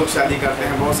जहाँ लोग शादी करते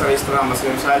हैं बहुत सारे इस तरह मसले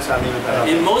मसाइल शादी में पैदा.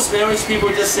 In most marriage,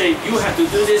 people just say you have to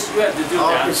do this, you have to do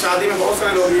और that. फिर शादी में बहुत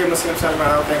सारे लोग ये मसले मसाइल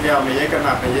पैदा होते हैं कि आपने ये करना,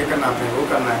 आपने ये करना, आपने वो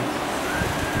करना है.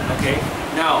 Okay.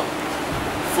 Now,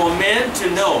 for men to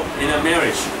know in a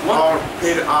marriage, और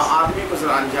फिर आदमी को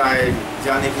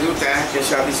जानने की जरूरत है कि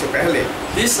शादी से पहले.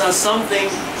 These are something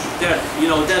that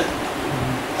that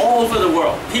all over the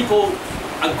world people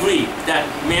agree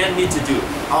that men need to do.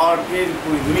 और फिर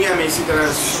पूरी दुनिया में इसी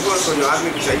तरह शुक्र को जो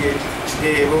आदमी को चाहिए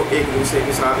कि वो एक दूसरे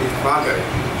के साथ इत्तेफाक करे.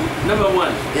 Number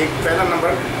one, पहला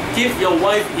number, give your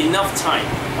wife enough time.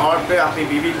 और फिर अपनी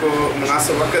बीवी को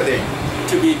मुनासिब वक्त दें.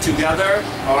 To be together.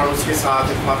 और उसके साथ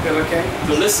इत्तेफाक रखें.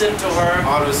 To listen to her.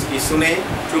 और उसकी सुने.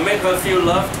 To make her feel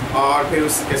loved. और फिर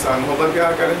उसके साथ मोहब्बत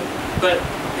प्यार करें. But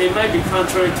it might be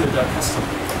contrary to the custom.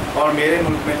 और मेरे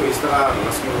मुल्क में तो इस तरह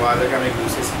रस्म रिवाज है कि हम एक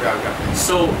दूसरे से प्यार करते हैं.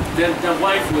 So then the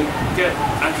wife will get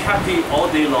unhappy all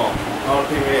day long. और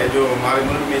फिर जो हमारे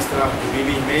मुल्क में इस तरह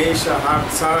बीवी हमेशा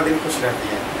सारा दिन खुश रहती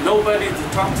है. Nobody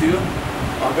to talk to.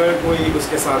 अगर कोई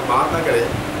उसके साथ बात ना करे.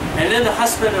 And then the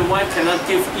husband and wife cannot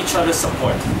give each other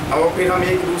support. और फिर हम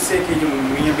एक दूसरे की जो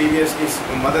मियाँ बीवी है उसकी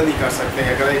मदद नहीं कर सकते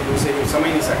हैं, अगर एक दूसरे को समझ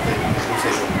नहीं सकते एक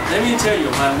दूसरे को. Let me tell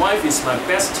you, my wife is my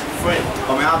best friend.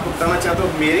 और मैं आपको बताना चाहता हूँ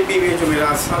मेरी बीवी जो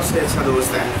मेरा सबसे अच्छा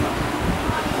दोस्त है.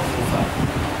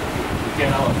 Get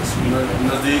out of this room.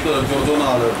 नज़दीक जो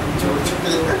ना लो.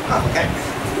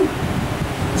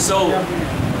 So,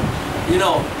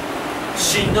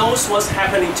 she knows what's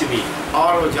happening to me.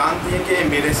 और वो जानती है कि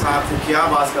मेरे साथ क्या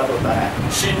बात होता है.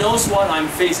 She knows what I'm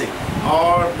facing.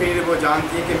 और फिर वो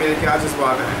जानती है कि मेरे क्या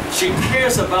जज्बात हैं. She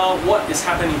cares about what is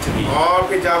happening to me. और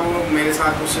फिर जब वो मेरे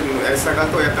साथ कुछ ऐसा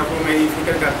गलत हो जाता है वो मेरी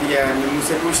फिक्र करती है,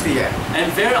 मुझसे पूछती है. And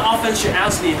very often she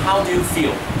asks me, how do you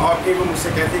feel? और फिर वो मुझसे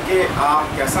कहती है कि आप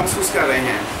कैसा महसूस कर रहे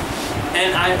हैं.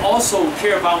 And I also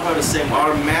care about her the same way.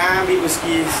 और मैं भी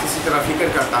उसकी इसी तरह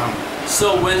फिक्र करता हूँ. So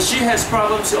when she has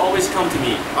problems, she always come to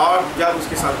me. और जब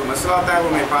उसके साथ कोई मसला आता है वो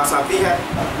मेरे पास आती है.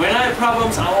 When I have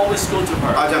problems, I always go to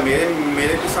her. और जब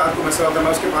मेरे के साथ कोई मसला आता है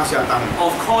मैं उसके पास जाता हूँ.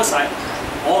 Of course, I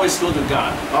always go to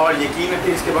God. और यकीन है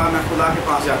फिर इसके बाद मैं खुदा के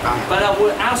पास जाता हूँ. But I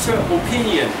will ask her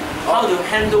opinion, how to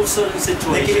handle certain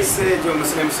situations. लेकिन इससे जो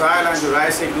मसले मसाइल हैं जो राय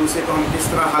से एक दूसरे को हम किस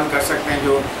तरह हल कर सकते हैं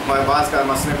जो हमारे पास का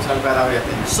मसले मसाइल पैदा हो जाते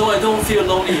हैं. So I don't feel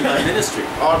lonely in my ministry.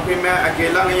 और फिर मैं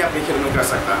अकेला नहीं अपनी खिदमत कर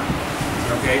सकता.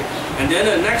 Okay, and then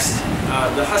the next,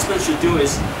 the husband should do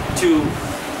is to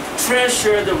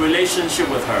treasure the relationship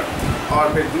with her.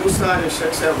 और फिर दूसरा जो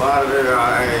शख्स है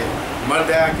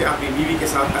मर्द है कि अपनी बीवी के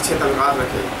साथ अच्छे ताल्लुकात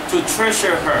रखे. To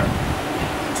treasure her,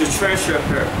 to treasure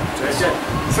her,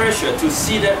 treasure, to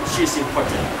see that she's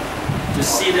important, to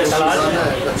see that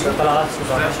she's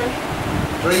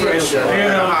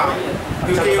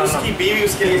क्योंकि उसकी बीवी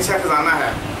उसके लिए अच्छा खजाना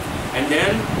है. And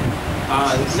then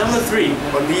number 3,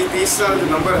 और तीसरा जो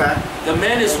नंबर है, the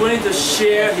man is willing to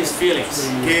share his feelings.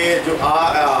 कि जो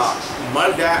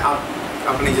मर्द है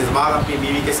अपने जज्बात अपनी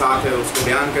बीवी के साथ है उसको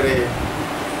बयान करे।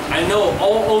 I know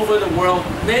all over the world,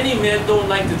 many men don't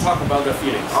like to talk about their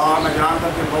feelings. और मैं जानता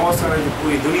हूँ कि बहुत सारे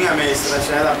पूरी दुनिया में इस तरह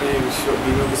शायद अपने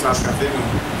बीवियों के साथ करते हैं।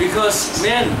 Because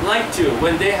men like to,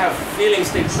 when they have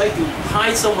feelings, they like to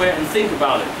hide somewhere and think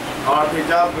about it. और फिर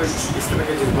जब इस तरह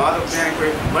के जज्बात होते हैं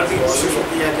कोई मर्द की कोशिश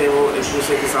होती है कि वो एक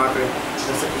दूसरे के साथ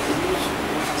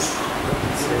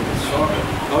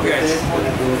Okay.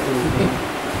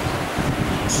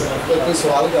 कोई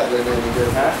सवाल कर रहे हैं मुझे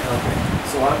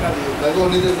सवाल का मैं को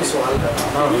नहीं दे सवाल कर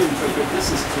This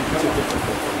is too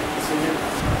difficult.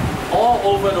 All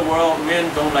over the world, men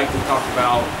don't like to talk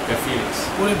about their feelings.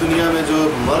 पूरी दुनिया में जो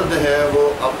मर्द है वो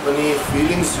अपनी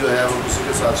फीलिंग्स जो है वो किसी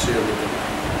के साथ शेयर नहीं करते।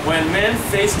 When men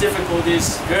face difficulties,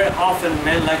 very often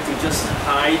men like to just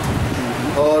hide.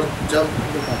 और जब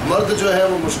मर्द जो है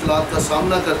वो मुश्किलात का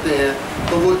सामना करते हैं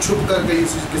तो वो छुप कर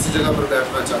किसी जगह पर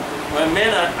बैठना चाहते हैं। When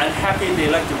men are unhappy, they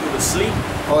like to go to sleep.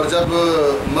 और जब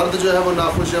मर्द जो है वो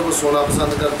नाखुश है वो सोना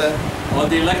पसंद करता है। Or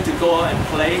they like to go out and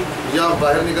play. या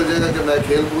बाहर निकल जाएगा कि मैं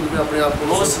खेल कूद में अपने आप को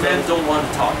Most men don't want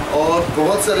to talk. और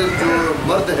बहुत सारे जो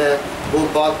मर्द हैं वो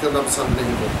बात करना पसंद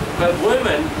नहीं करते। But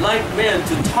women like men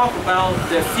to talk about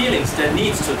their feelings, their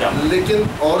needs to them. लेकिन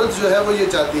औरत जो है वो ये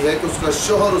चाहती है कि उसका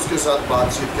शौहर उसके साथ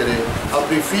बातचीत करे,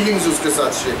 अपनी फीलिंग्स उसके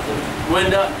साथ शेयर करे। When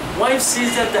the wife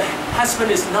sees that the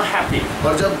husband is not happy,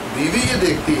 और जब बीवी ये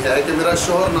देखती है कि मेरा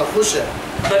शौहर ना खुश है,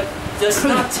 but does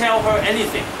not tell her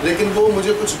anything, लेकिन वो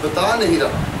मुझे कुछ बता नहीं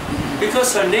रहा, because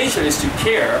her nature is to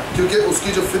care. क्योंकि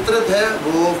उसकी जो फितरत है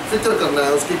वो फिक्र करना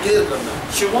है, उसकी केयर करना है।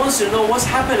 She wants to know what's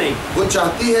happening. वो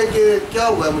चाहती है कि क्या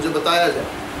हुआ है मुझे बताया जाए।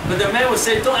 But the man will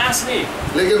say, "Don't ask me.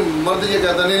 लेकिन मर्द ये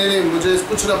कहता नहीं मुझे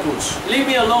कुछ ना पूछ, Leave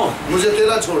me alone." मुझे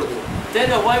अकेला छोड़ दो। Then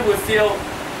the wife will feel,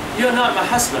 "You're not my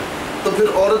husband. तो फिर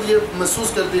औरत ये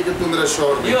महसूस करती है कि तू मेरा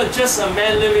शौहर नहीं, You're just a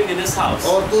man living in this house."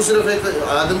 और तू सिर्फ एक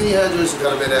आदमी है जो इस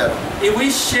घर में rह रहा है। If we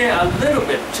share a little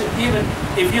bit, even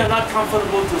if you're not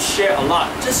comfortable to share a lot,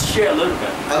 just share a little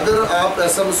bit. अगर आप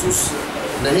ऐसा महसूस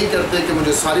नहीं करते कि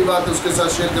मुझे सारी बात उसके साथ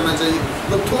शेयर करना चाहिए,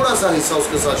 तो थोड़ा सा हिस्सा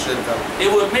उसके साथ शेयर करो। It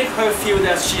will make her feel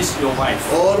that she's your wife.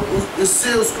 और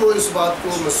इससे उसको इस बात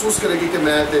को महसूस करेगी कि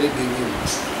मैं तेरी बीवी हूँ।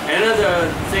 Another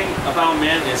thing about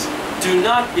men is do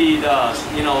not be the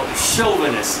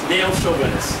chauvinist, male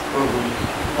chauvinist.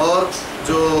 और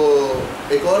जो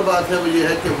एक और बात है वो ये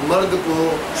है कि मर्द को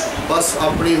बस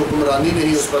अपनी हुक्मरानी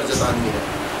नहीं उस पर जतानी है,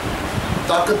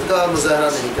 ताकत का मुजाहरा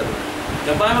नहीं करना।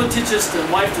 The Bible teaches the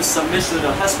wife to submit to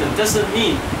the husband. Doesn't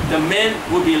mean the man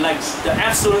will be like the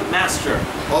absolute master.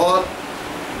 और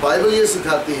बाइबल ये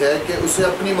सिखाती है कि उसे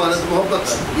अपनी मानद मोहब्बत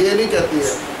है, ये नहीं कहती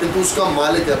है कि तू उसका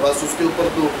मालिक है, बस उसके ऊपर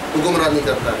तू हुक्मरानी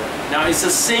करता है। Now it's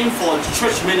the same for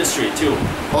church ministry too.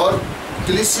 और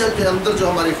कलीसिया के अंदर जो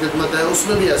हमारी खिदमत है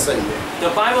उसमें भी ऐसा ही है।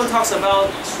 The Bible talks about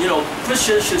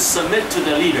Christians should submit to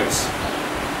the leaders.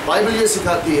 Bible ये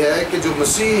सिखाती है कि जो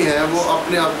मसीही हैं वो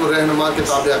अपने आप को रहनुमा के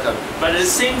ताबिया करें। But at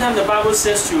the same time, the Bible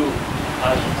says to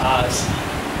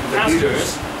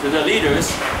pastors, to the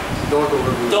leaders,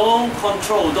 don't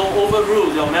control, don't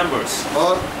overrule your members.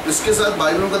 और इसके साथ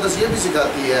बाइबल मुक़द्दस ये भी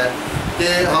सिखाती है कि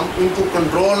हम उनको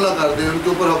कंट्रोल ना कर दें, उनके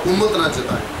ऊपर हुकूमत ना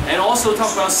जताएं। And also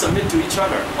talk about submit to each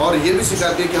other. और ये भी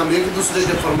सिखाती है कि हम एक दूसरे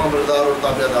के फरमाबरदार और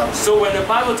ताबेदार हैं। So when the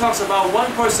Bible talks about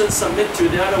one person submit to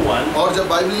the other one, और जब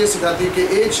बाइबल ये सिखाती है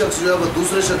कि एक शख्स जो है वो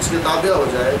दूसरे शख्स के ताबिया हो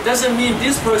जाए, doesn't mean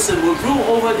this person will rule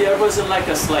over the other person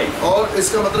like a slave. और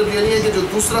इसका मतलब ये नहीं है कि जो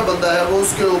दूसरा बंदा है वो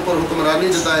उसके ऊपर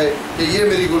हुक्मरानी जताए कि ये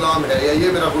मेरी गुलाम है या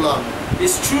ये मेरा गुलाम है।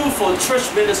 It's true for church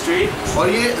ministry. और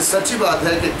ये सच्ची बात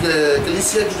है कि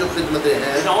कलीसिया की जो खिदमतें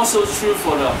हैं, and also true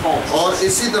for the home. और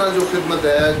इसी तरह जो खिदमत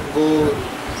है वो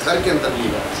घर के अंदर भी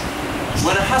है।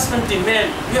 When a husband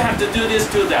demands, you have to do this,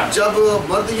 do that. जब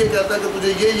मर्द ये कहता है कि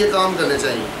तुझे ये काम करने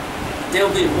चाहिए, there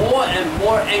will be more and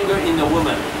more anger in the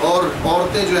woman. और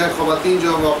औरतें जो है, ख़वातीन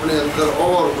जो है वो अपने अंदर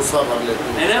और गुस्सा भर लेती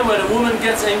हैं। And then when a woman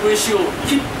gets angry, she will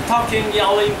keep talking,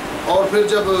 yelling. और फिर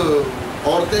जब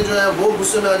औरतें जो है वो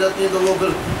गुस्से में आ जाती हैं तो वो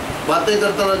फिर बातें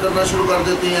करना शुरू कर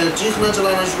देती हैं, चीखना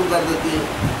चलाना शुरू कर देती हैं।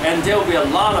 And there will be a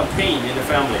lot of pain in the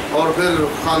family. और फिर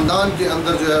खानदान के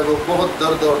अंदर जो है वो बहुत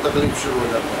दर्द और तकलीफ शुरू हो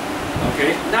जाता है।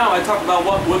 Okay, now I talk about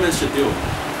what women should do.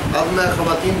 अब मैं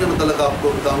ख़वातीन के मतलब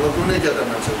आपको बताऊंगा कि उन्हें क्या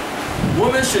करना चाहिए।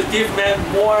 Women should give men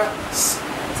more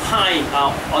time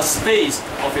or space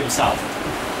of himself.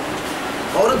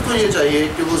 औरत को ये चाहिए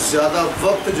कि वो ज़्यादा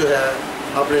वक्त जो है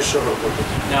अपने शौहर को दे।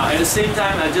 Now at the same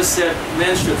time, I just said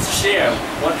men should share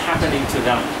what's happening to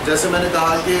them. जैसे मैंने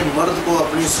कहा कि मर्द को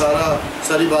अपनी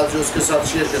सारी बात जो उसके साथ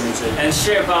शेयर करनी चाहिए। And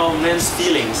share about men's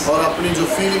feelings. और अपनी जो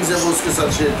फीलिंग्स है वो उसके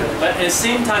साथ शेयर करें। But at the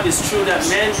same time, it's true that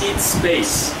men need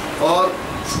space. और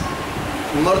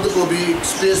मर्द को भी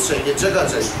स्पेस चाहिए, जगह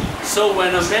चाहिए। So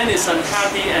when a man is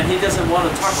unhappy and he doesn't want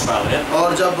to talk about it,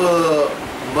 और जब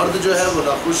मर्द जो है वो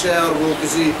नाखुश है और वो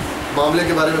किसी मामले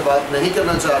के बारे में बात नहीं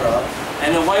करना चाह रहा,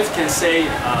 and the wife can say,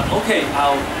 okay,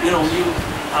 I'll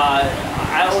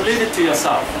leave it to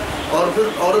yourself. और फिर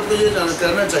औरत को ये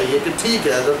कहना चाहिए कि ठीक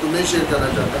है, अगर तू नहीं शेयर करना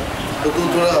चाहता तो तू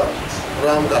थोड़ा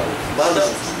आराम कर, बाद में।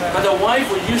 But the wife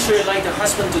would usually like the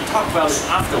husband to talk about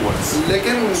it afterwards.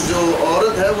 लेकिन जो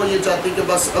औरत है वो ये चाहती है कि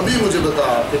बस अभी मुझे बता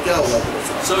कि क्या हुआ तेरे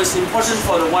साथ। So it's important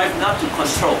for the wife not to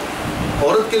control.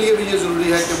 औरत के लिए भी ये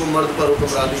जरूरी है कि वो मर्द पर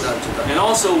हुक्मरानी ना चलाए। And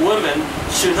also women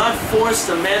should not force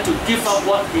the man to give up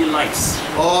what he likes.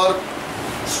 और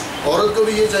औरत को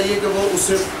भी ये चाहिए कि वो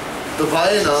उसे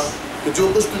दबाए ना कि जो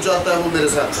कुछ तू चाहता है वो मेरे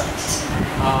साथ कर।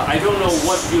 I don't know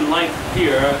what you like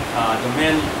here. The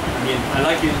men, I mean, I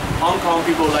like in Hong Kong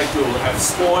people like to have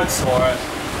sports or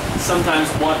sometimes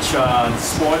watch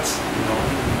sports.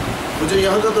 मुझे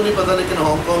यहाँ का तो नहीं पता, लेकिन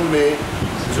हांगकांग में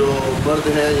जो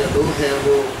मर्द हैं या लोग हैं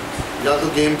वो या तो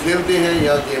गेम खेलते हैं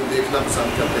या गेम देखना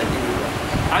पसंद करते हैं टीवी पर।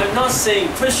 I'm not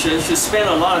saying Christians should spend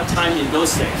a lot of time in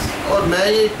those things. और मैं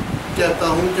ये कहता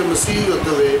हूँ कि मसीही होते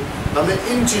हुए हमें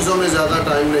इन चीज़ों में ज़्यादा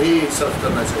टाइम नहीं सर्व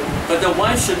करना चाहिए। But the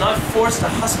wife should not force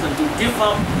the husband to give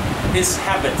up his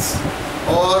habits.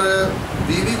 और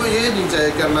बीवी को ये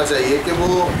नहीं करना चाहिए कि वो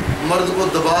मर्द को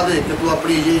दबा दे कि तू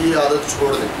अपनी ये आदत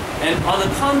छोड़ दे। And on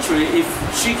the contrary, if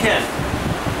she can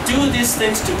do these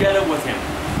things together with him.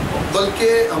 बल्कि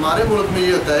हमारे मुल्क में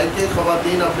ये होता है कि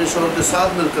ख़वातीन अपने शौहर के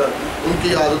साथ मिलकर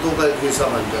उनकी आदतों का एक हिस्सा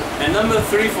बन जाए। And number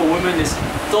 3 for women is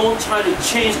don't try to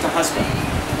change the husband.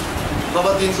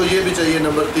 ख़वातीन को ये भी चाहिए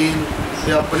नंबर 3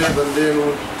 कि अपने बंदे को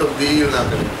तब्दील ना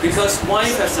करें। Because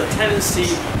wife has a tendency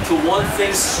to want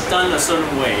things done a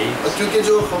certain way. क्योंकि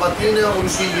जो ख़वातीन है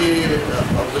उनकी ये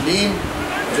अवलीन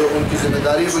जो उनकी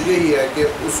जिम्मेदारी वो यही है कि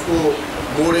उसको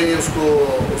मोड़े,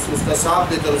 उसका साथ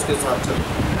देकर उसके साथ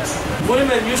चले।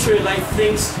 Women usually like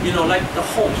things, like the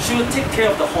home. She will take care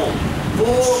of the home.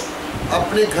 वो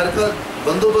अपने घर का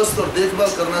बंदोबस्त और देखभाल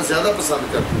करना ज़्यादा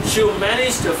पसंद करती है। She will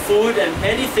manage the food and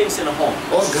many things in the home.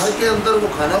 और घर के अंदर वो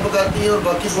खाना पकाती है और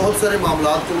बाकी बहुत सारे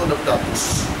मामलात को वो निपटाती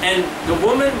है। And the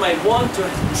woman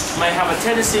might have a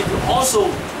tendency to also,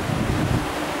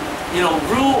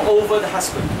 rule over the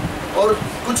husband. और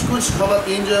कुछ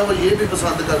ख़वातीन जो है वो ये भी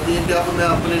पसंद करती हैं कि अब मैं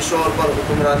अपने शौहर पर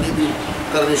हुक्मरानी भी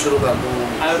करनी शुरू कर दूँ।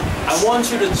 I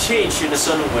want you to change in a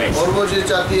certain way. और वो ये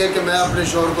चाहती है कि मैं अपने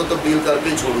शौहर को तब्दील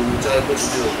करके छोड़ूँ, चाहे कुछ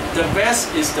भी हो। The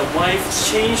best is the wife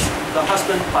change the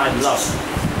husband by love.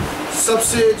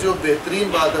 सबसे जो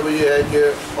बेहतरीन बात है वो ये है कि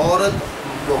औरत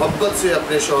मोहब्बत से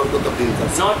अपने शौहर को तब्दील कर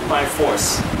सकती है। Not by force.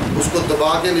 उसको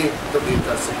दबा के नहीं तब्दील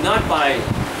कर सकती। Not by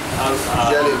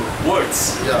words.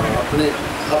 या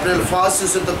अपने अल्फाज से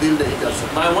उसे तब्दील नहीं कर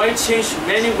सकती। My wife changed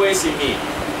many ways in me.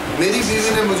 मेरी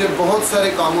बीवी ने मुझे बहुत सारे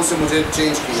कामों से मुझे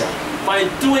चेंज किया। By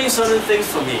doing certain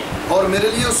things for me. और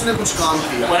मेरे लिए उसने कुछ काम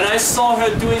किया। When I saw her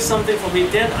doing something for me,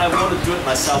 then I want to do it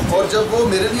myself. और जब वो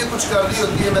मेरे लिए कुछ कर रही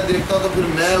होती है, मैं देखता हूँ तो फिर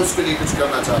मैं उसके लिए कुछ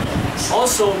करना चाहता हूँ।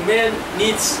 Also, men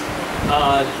needs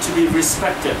to be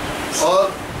respected.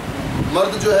 और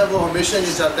मर्द जो है वो हमेशा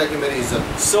ये चाहता है कि मेरी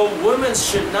इज्जत। So women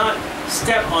should not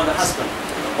step on the husband.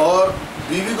 और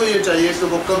बीवी को ये चाहिए कि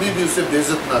वो कभी भी उसे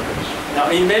बेइज्जत ना करे। Now,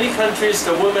 in many countries,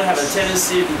 the women have a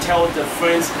tendency to tell their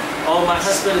friends, "Oh, my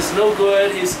husband is no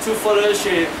good. He's too foolish.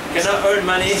 He cannot earn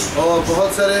money." और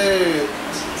बहुत सारे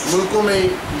मुल्कों में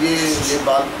ये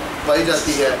बात पाई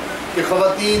जाती है कि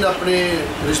ख़वातीन अपने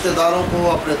रिश्तेदारों को,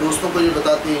 अपने दोस्तों को ये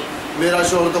बताती, मेरा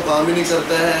शौहर तो काम ही नहीं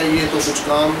करता है, ये तो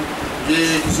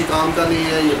ये किसी काम का नहीं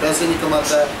है, ये पैसे नहीं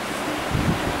कमाता है।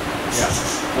 Yeah.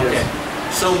 Okay.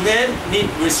 So men need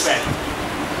respect.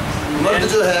 मर्द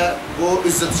जो है वो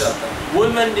इज्जत चाहता है।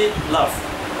 Women need love.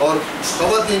 और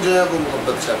ख़वातीन जो है वो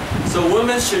मोहब्बत चाहती है। So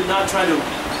women should not try to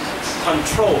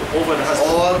control over the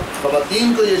husband. और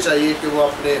ख़वातीन को ये चाहिए कि वो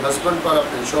अपने हस्बैंड पर,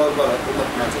 अपने शौहर पर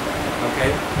हुकूमत ना चलाए।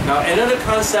 Okay. Now another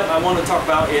concept I want to talk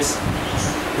about is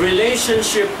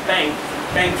relationship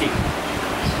banking.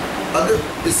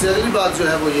 अगर इससे अगली बात जो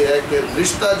है वो ये है कि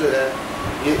रिश्ता जो है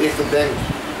ये एक bank.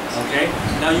 Okay.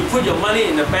 Now you put your money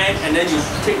in the bank and then you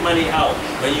take money out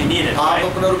when you need it. आप Right?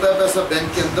 अपना रुपया पैसा बैंक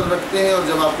के अंदर रखते हैं और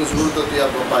जब आपको ज़रूरत होती है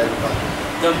आप वो पाए निकालते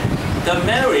हैं। The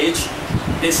marriage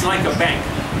is like a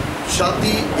bank.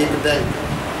 शादी एक बैंक है।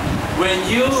 When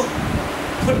you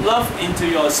put love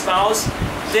into your spouse,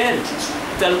 then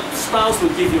the spouse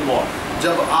will give you more.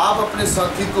 जब आप अपने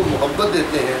साथी को मोहब्बत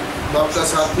देते हैं तो आपका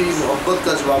साथी मोहब्बत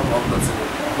का जवाब मोहब्बत से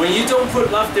देता है। When you don't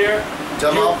put love there,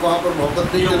 जब आप वहाँ पर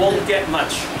मोहब्बत नहीं you won't करते get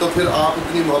much. तो फिर आप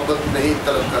उतनी मोहब्बत नहीं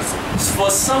तलब कर सकते। For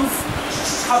some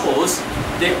couples,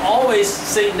 they always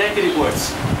say negative words.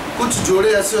 कुछ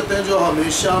जोड़े ऐसे होते हैं जो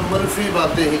हमेशा मनफी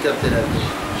बातें ही करते रहते हैं।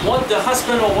 What the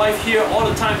husband or wife hear all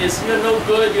the time is you're no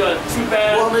good, you're too वो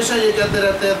bad. हमेशा ये कहते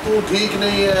रहते हैं तू ठीक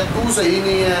नहीं है, तू सही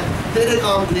नहीं है, तेरे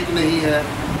काम ठीक नहीं है।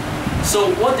 So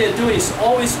what they're doing is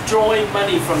always drawing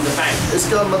money from the bank.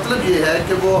 इसका मतलब ये है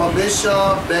कि वो हमेशा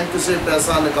बैंक से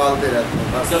पैसा निकालते रहते हैं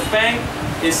बस। The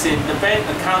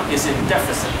bank account is in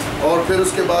deficit. और फिर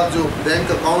उसके बाद जो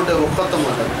बैंक अकाउंट है वो ख़त्म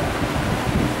हो जाता है।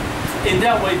 In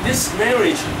that way, this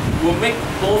marriage will make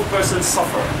both persons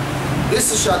suffer. इस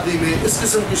शादी में, इस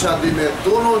किस्म की शादी में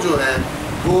दोनों जो हैं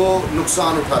वो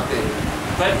नुकसान उठाते हैं।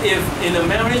 But if in a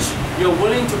marriage you're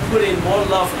willing to put in more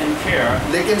love and care,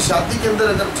 लेकिन शादी के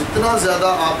अंदर अगर जितना ज़्यादा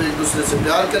आप एक दूसरे से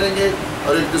प्यार करेंगे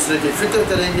और एक दूसरे की फिक्र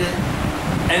करेंगे,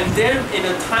 and then in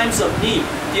the times of need,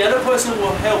 the other person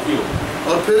will help you.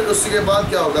 और फिर उसके बाद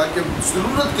क्या होगा कि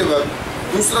ज़रूरत के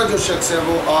वक्त दूसरा जो शख्स है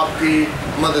वो आपकी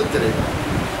मदद करेगा।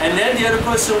 And then the other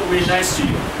person will be nice to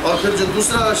you. और फिर जो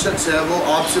दूसरा शख्स है वो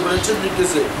आपसे बड़े अच्छे तरीके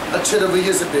से, अच्छे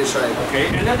रवैये से पेश आएगा। Okay.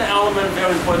 Another element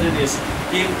very important is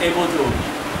being able to,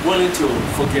 willing to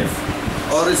forgive.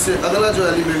 और इससे अगला जो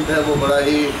एलिमेंट है वो बड़ा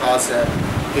ही खास है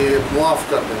कि मुआफ़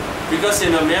कर दें। Because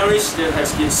in a marriage there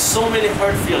has been so many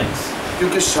hurt feelings.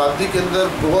 क्योंकि शादी के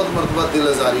अंदर बहुत मरतबा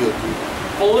दिल आज़ारी होती है।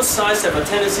 Both sides have a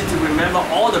tendency to remember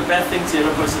all the bad things the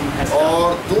other person has done.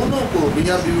 और दोनों को,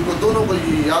 मियाँ बीवी को दोनों को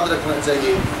ये याद रखना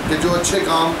चाहिए कि जो अच्छे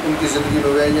काम उनकी ज़िंदगी में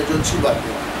हुए हैं या जो अच्छी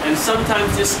बातें हैं। And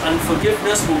sometimes this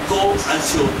unforgiveness will go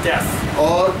until death.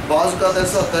 और बाज़ का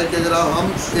ऐसा होता है कि अगर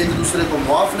हम एक दूसरे को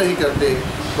माफ़ नहीं करते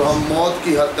तो हम मौत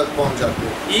की हद तक पहुंच जाते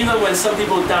हैं। Even when some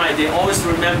people die, they always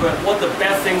remember what the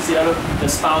bad things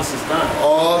the spouse has done.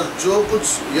 और जो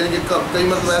कुछ यानी कि कई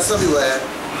मतलब ऐसा भी हुआ है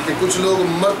कि कुछ लोग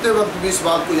मरते वक्त भी इस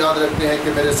बात को याद रखते हैं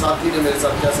कि मेरे साथी ने मेरे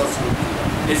साथ कैसा सलूक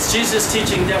किया। It's Jesus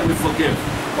teaching that we forgive.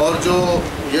 और जो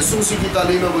यीशु मसीह की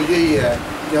तालीम है वो यही है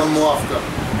कि हम मुआफ़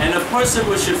करें। And the person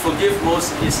we should forgive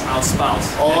most is our spouse.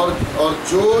 और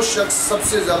जो शख्स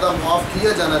सबसे ज़्यादा मुआफ़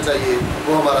किया जाना चाहिए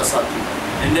वो हमारा साथी है।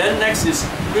 And then next is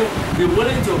be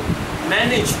willing to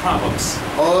manage problems.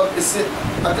 और इससे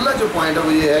अगला जो पॉइंट है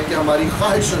वो ये है कि हमारी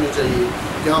ख्वाहिश होनी चाहिए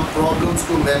कि हम प्रॉब्लम्स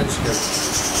को मैनेज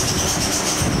करें।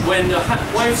 When the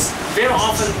wives, very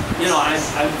often,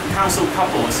 I counsel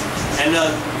couples, and the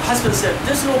husband said,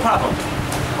 "There's no problem."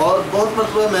 और बहुत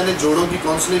मतलब मैंने जोड़ों की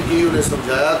काउंसलिंग की, उन्हें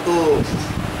समझाया तो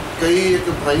कई एक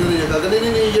भाइयों ने कहा कि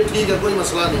नहीं ये ठीक है, कोई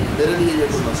मसला नहीं है, मेरे लिए ये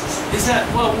कोई मसला नहीं। He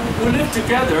said, "Well, we live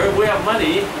together, we have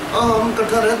money." हम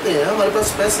इकट्ठा रहते हैं, हमारे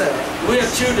पास पैसा है। We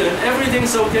have children,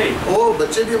 everything's okay. ओ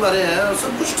बच्चे भी हमारे हैं,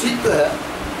 सब कुछ ठीक तो है।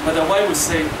 But the wife would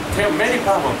say, "There are many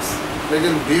problems."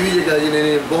 लेकिन बीवी ये कहेगी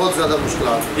नहीं बहुत ज़्यादा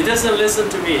मुश्किलात है। He doesn't listen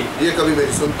to me. ये कभी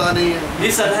मेरी सुनता नहीं है।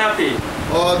 He's unhappy.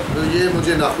 और ये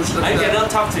मुझे नाखुश I रखता है।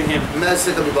 cannot talk to him. मैं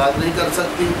इससे कभी बात नहीं कर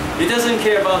सकती। He doesn't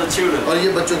care about the children. और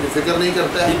ये बच्चों की फिक्र नहीं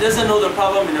करता He है। doesn't know the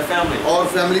problem in the family.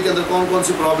 और फैमिली के अंदर कौन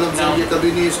सी प्रॉब्लम्स हैं ये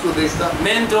कभी नहीं इसको देखता।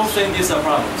 Men don't think these are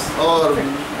problems. और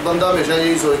बंदा हमेशा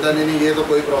यही सोचता नहीं ये तो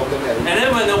कोई प्रॉब्लम है। And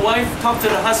then when the wife talks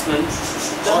to the husband,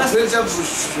 और फिर जब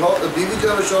बीवी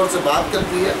जो है शौहर से बात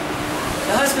करती है,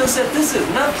 the husband said, "This is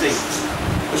nothing.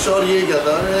 तो शौहर यही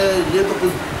कहता है ये तो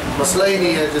कोई मसला ही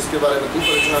नहीं है जिसके बारे में तू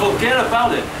परेशान Forget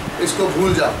about it." इसको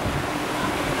भूल जा।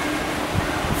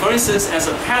 For instance, as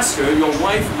a pastor, your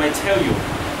wife might tell you,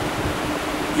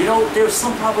 there are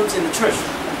some problems in the church.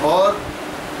 और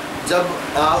जब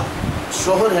आप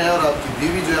शौहर हैं और आपकी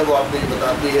बीवी जो है वो आपको ये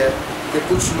बताती है कि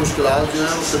कुछ मुश्किलात जो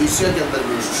हैं वो कलीसिया के अंदर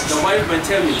भी हैं। The wife might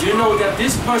tell you, "Do you know that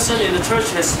this person in the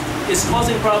church is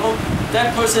causing problem? That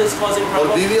person is causing और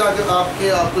problem." बीवी आके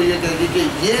आपको ये कहेगी कि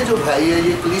ये जो भाई है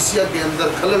ये कलीसिया के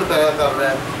अंदर खलल पैदा कर रहा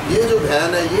है, ये जो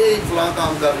बहन है ये फलां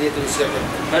काम कर रही है कलीसिया के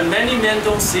अंदर। But many men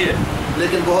don't see it.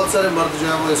 लेकिन बहुत सारे मर्द जो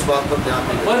हैं वो इस बात पर ध्यान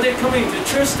नहीं देते। When they're coming to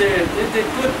church, they're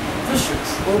good Christians.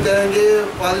 वो कहेंगे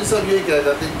पादरी साहब यही कह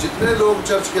जाते हैं जितने लोग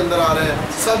चर्च के अंदर आ रहे हैं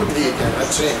सब ठीक हैं,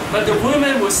 अच्छे हैं। But the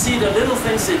women will see the little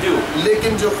things they do.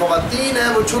 लेकिन जो ख़वातीन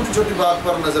हैं वो छोटी छोटी बात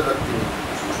पर नजर रखती हैं।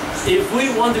 If we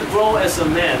want to grow as a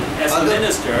man, as a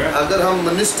minister, अगर हम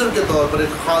मिनिस्टर के तौर पर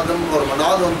एक खादम और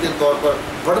मनादम के तौर पर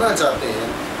बढ़ना चाहते हैं,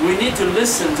 we need to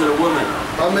listen to the women.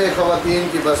 हमें ख़वातीन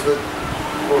की बस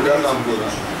होगा काम पूरा,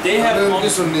 हमें उनकी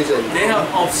सुननी चाहिए। They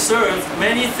have observed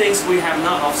many things we have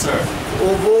not observed.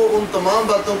 वो उन तमाम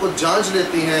बातों को जांच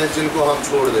लेती हैं जिनको हम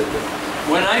छोड़ देते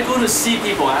हैं। When I go to see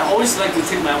people, I always like to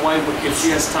take my wife if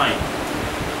she has time.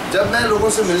 जब मैं लोगों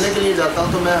से मिलने के लिए जाता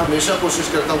हूँ तो मैं हमेशा कोशिश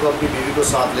करता हूँ कि अपनी बीवी को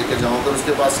साथ लेकर जाऊँ अगर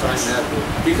उसके पास टाइम है तो।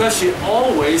 Because she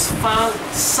always found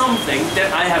something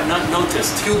that I have not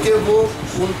noticed. क्योंकि वो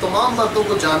उन तमाम बातों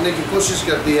को जानने की कोशिश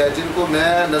करती है जिनको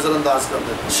मैं नज़रअंदाज कर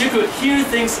देता हूँ। She could hear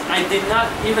things I did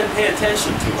not even pay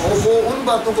attention to. और वो उन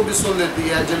बातों को भी सुन लेती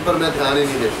है जिन पर मैं ध्यान ही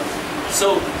नहीं देता।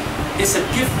 So It's a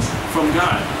gift from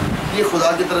God. ये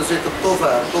खुदा की तरफ से एक तोहफा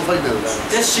है, तोहफा ही मिल रहा है।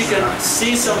 That she can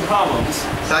see some problems.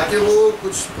 ताकि वो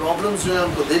कुछ प्रॉब्लम्स जो है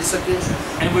हमको देख सके।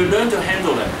 And we learn to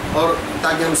handle them. और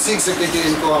ताकि हम सीख सके कि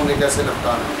इनको हमने कैसे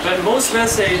निपटाना है। But most men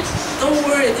say, don't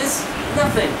worry, this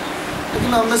nothing.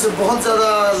 लेकिन हम में से बहुत ज़्यादा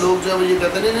लोग जो है वो ये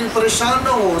कहते हैं नहीं परेशान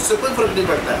ना हो, उससे कोई फर्क नहीं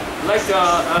पड़ता है। Like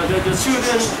the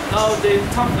children, they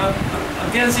talk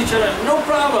against each other. No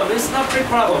problem, it's not big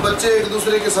problem. और बच्चे एक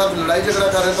दूसरे के साथ लड़ाई झगड़ा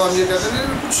कर रहे हैं तो हम ये कहते हैं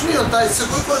नहीं कुछ नहीं होता, इससे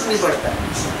कोई फर्क नहीं पड़ता है।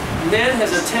 Man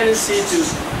has a tendency to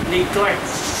neglect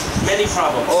many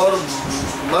problems. और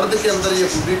मर्द के अंदर ये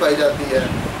खूबी पाई जाती है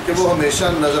कि वो हमेशा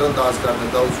नज़रअंदाज कर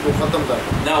देता है, उसको ख़त्म कर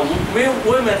देता है। Now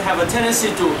women have a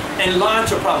tendency to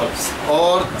enlarge the problems.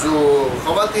 और जो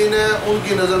ख़वातीन हैं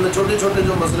उनकी नज़र में छोटे छोटे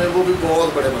जो मसले हैं वो भी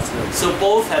बहुत बड़े मसले हैं। So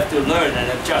both have to learn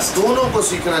and adjust. दोनों को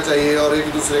सीखना चाहिए और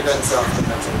एक दूसरे का इंसाफ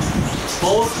करना चाहिए।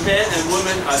 Both men and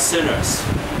women are sinners.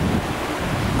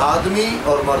 आदमी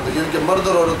और मर्द यानी कि मर्द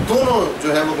और औरत दोनों जो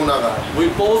है वो गुनाहगार हैं। We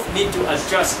both need to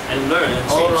adjust and learn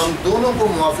and और हम change. दोनों को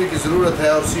मुआफ़ी की ज़रूरत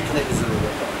है और सीखने की ज़रूरत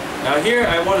है। Now here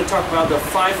I want to talk about the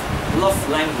 5 love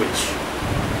language.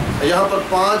 यहाँ पर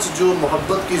 5 जो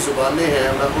मोहब्बत की ज़ुबानें हैं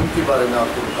मैं उनके बारे में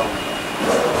आपको बताऊँगा।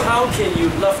 How can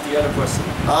you love the other person?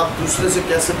 आप दूसरे से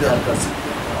कैसे प्यार कर सकते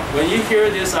हैं? When you hear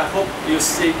this, I hope you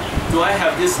say, do I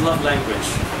have this love language?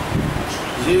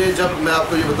 ये जब मैं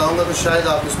आपको ये बताऊंगा तो शायद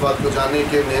आप इस बात को जानें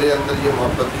कि मेरे अंदर ये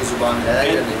मोहब्बत की ज़ुबान है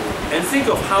या नहीं। And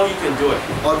think of how you can do it.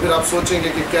 और फिर आप सोचेंगे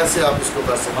कि कैसे आप इसको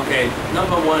कर सकते हैं। Okay,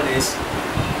 number 1 is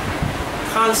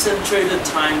concentrated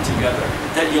time together.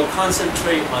 That you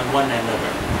concentrate on one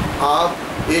another.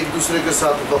 आप एक दूसरे के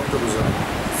साथ वक्त गुजारें,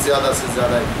 ज़्यादा से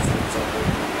ज़्यादा एक दूसरे के साथ।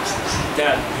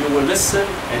 That you will listen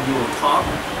and you will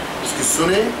talk. उसकी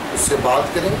सुने, उससे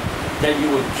बात करें। That you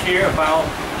will care about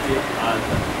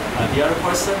the other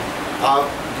person. आप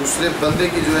दूसरे बंदे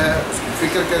की जो है उसकी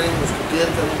फिक्र करें, उसको केयर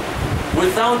करें।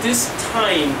 Without this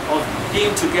time of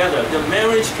being together, the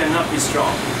marriage cannot be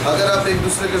strong. अगर आप एक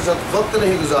दूसरे के साथ वक्त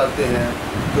नहीं गुजारते हैं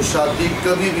तो शादी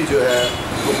कभी भी जो है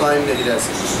वो कायम नहीं रह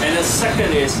सकती। And the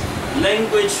second is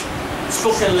language,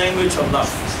 spoken language of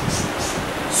love.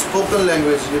 Spoken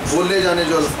language, ये बोले जाने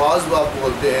जो अल्फाज वो आप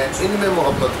बोलते हैं इनमें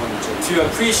मोहब्बत होनी चाहिए। To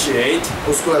appreciate,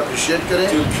 उसको अप्रिशिएट करें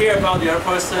to care about the other और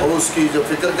person, उसकी जो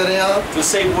फिक्र करें आप to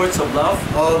say words of love.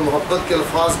 और मोहब्बत के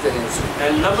अल्फाज कहें उसे।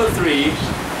 And number 3,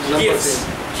 Number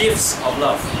gifts of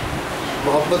love.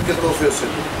 मोहब्बत के तोहफे उसे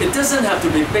दें। It doesn't have to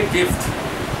be big gift.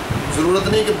 ज़रूरत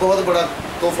नहीं कि बहुत बड़ा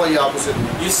तोहफा ही आप उसे दें।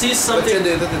 You see बच्चे something,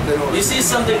 देते हो। you see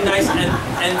something nice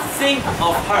and think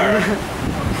of her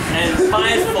and buy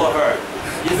it for her.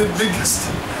 The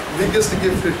biggest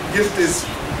gift is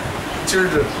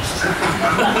children.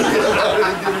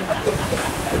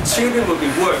 Children will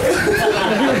be worth.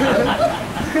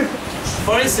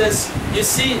 For instance, you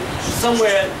see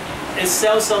somewhere it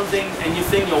sells something and you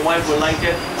think your wife will like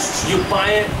it, you buy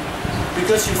it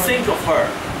because you think of her.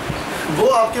 वो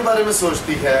आपके बारे में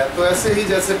सोचती है, तो ऐसे ही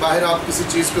जैसे बाहर आप किसी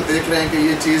चीज़ को देख रहे हैं कि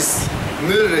ये चीज़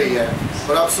मिल रही है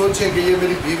और आप सोचें कि ये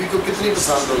मेरी बीवी को कितनी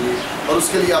पसंद होगी और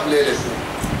उसके लिए आप ले लेते हैं।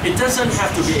 It doesn't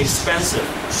have to be expensive.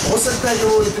 हो सकता है कि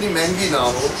वो इतनी महंगी ना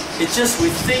हो, It's just we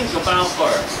think about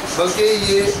her. बल्कि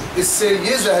ये इससे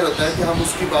ये ज़ाहिर होता है कि हम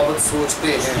उसकी बाबत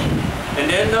सोचते हैं। And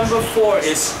then number 4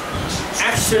 is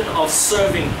action of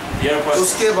serving the other person.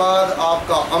 उसके बाद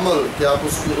आपका अमल कि आप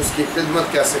उसकी खिदमत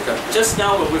कैसे करते हैं। Just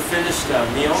now when we finished the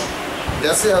meal,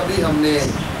 जैसे अभी हमने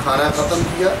खाना ख़त्म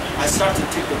किया I started to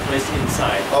take the place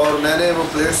inside. और मैंने वो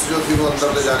प्लेट्स जो थी वो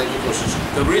अंदर ले जाने की कोशिश की।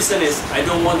 The reason is I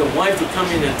don't want the wife to come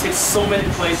in and take so many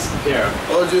places there.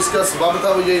 और जो इसका सबब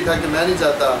था वो यही था कि मैं नहीं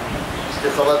चाहता कि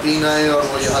ख़वातीन आए और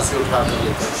वो यहाँ से उठा कर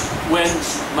लेते हैं। When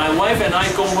my wife and I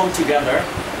go home together,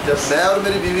 जब मैं और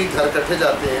मेरी बीवी घर इकट्ठे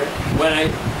जाते हैं, when I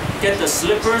get the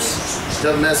slippers,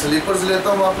 जब मैं स्लीपर्स लेता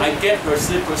हूँ वहाँ I पे, get her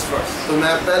slippers first. तो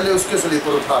मैं पहले उसके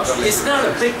स्लीपर उठा कर It's लेता not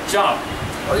a big job. हूँ।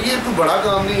 और ये कोई बड़ा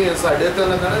काम नहीं है, साढ़े तो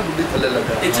ना कहना बुढ़ी थले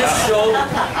लगा है। It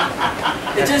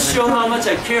just show how much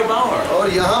I care about her. और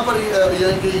यहाँ पर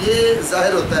यानी कि ये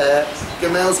जाहिर होता है कि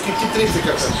मैं उसकी कितनी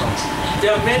फिक्र करता हूँ।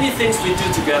 There are many things we do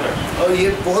together. और ये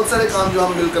बहुत सारे काम जो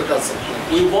हम मिलकर कर सकते हैं।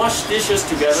 We wash dishes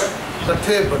together,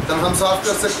 इकट्ठे बर्तन हम साफ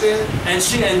कर सकते हैं and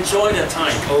she enjoyed the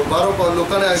time. और बारों को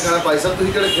लोगों ने कहना भाई साहब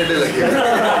तुझे केड़े खेडे लगे।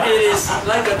 It is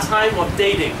like a time of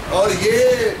dating. और ये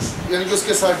यानी कि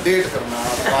उसके साथ डेट करना,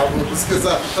 आप उसके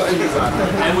साथ टाइम गुजारना।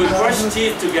 And we brush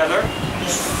teeth together.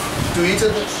 To each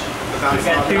other.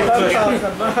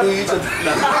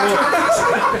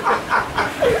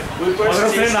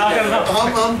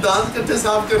 हम दांत कट्टे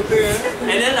साफ करते हैं।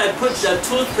 And then I put the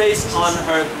toothpaste on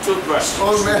her toothbrush.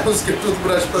 और मैं उसके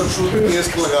टूथब्रश पर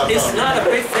टूथपेस्ट लगाता It's हूँ। not a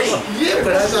big thing, ये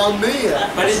बड़ा काम नहीं है।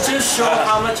 but it just shows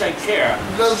how much I care.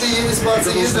 गलती ये इस बात से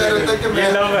ये ज़ाहिर होता है कि मैं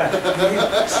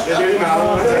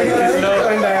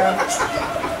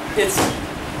It's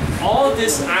all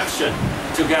this action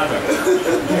together.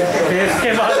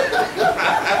 इसके बाद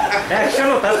एक्शन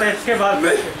होता है इसके बाद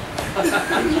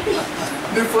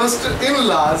the first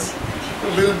in-laws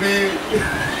will be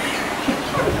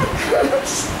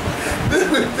they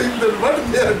will think that what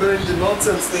they are doing the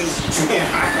nonsense things.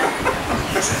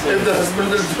 If the husband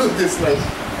will do this like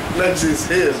this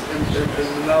here in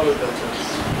now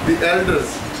the elders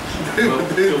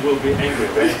Will be angry,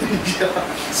 right? yeah.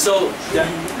 So the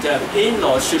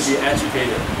in-laws should be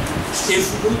educated.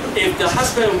 If the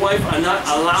husband and wife are not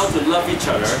allowed to love each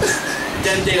other,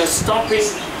 then they are stopping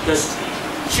the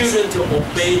children to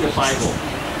obey the Bible.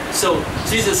 So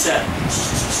Jesus said,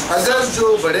 अगर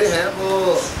जो बड़े हैं वो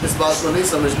इस बात को नहीं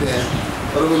समझते हैं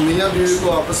और वो मियाँ बीवी को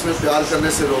आपस में प्यार करने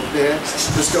से रोकते हैं,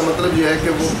 तो इसका मतलब यह है कि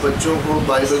वो बच्चों को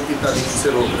बाइबल की तालीम से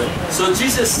रोक रहे हैं। so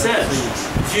Jesus said,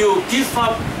 you give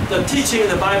up the teaching in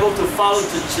the Bible to follow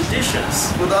the traditions.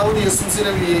 खुदावंद यीशु मसीह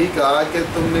ने भी यही कहा कि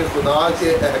तुमने खुदा के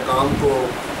अहकाम को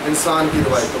इंसान की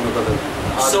रवायतों में बदल दिया।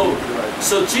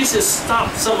 So Jesus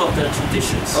stopped some of the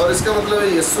traditions. और इसका मतलब है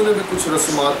यीशु ने भी कुछ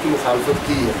रस्मात की मुखालफत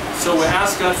की है। So we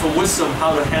ask God for wisdom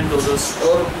how to handle those.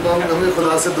 और हमें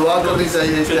खुदा से दुआ करनी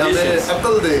चाहिए कि हमें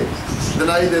अक्ल दे,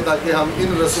 दिलाई दे ताकि हम इन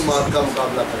रस्मात का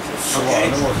मुकाबला कर सकें।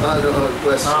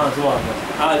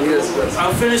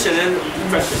 I'll finish and then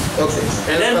question. Okay.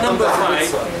 And then number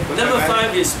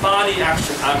five is body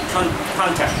action,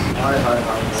 contact.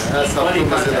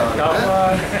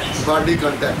 Body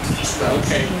contact.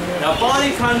 Okay. Now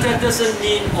body contact doesn't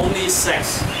mean only sex.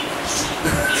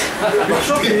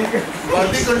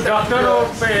 Body contact. Doctor और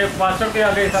पास्टर के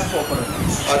आगे सबको करो।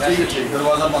 ठीक है।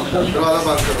 दरवाजा बंद करो।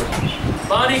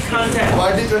 Body contact.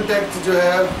 Body contact जो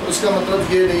है उसका मतलब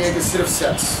ये नहीं है कि सिर्फ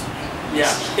sex.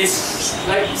 Yeah, it's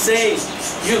like saying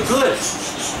you're good.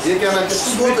 ये कहना कि तू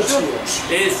बहुत अच्छी है।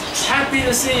 It's happy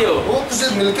to see you. वो तुझे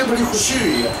मिलके बड़ी खुशी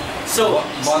हुई है। So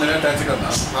बांधने टच करना।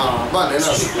 हाँ, बांधने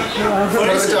ना।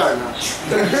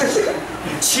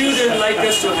 children like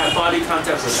us to have body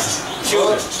contact with them.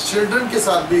 Children के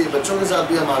साथ भी, बच्चों के साथ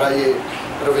भी हमारा ये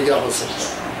रवैया हो सकता है।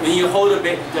 When you hold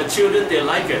the children, they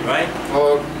like it, right?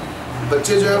 और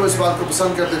बच्चे जो है वो इस बात को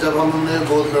पसंद करते जब हम उन्हें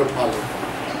गोद में उठा लें।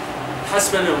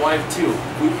 Husband and wife too.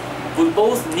 We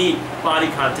both need body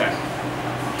contact.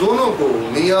 दोनों को,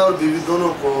 मियाँ और बीवी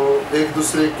दोनों को एक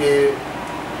दूसरे के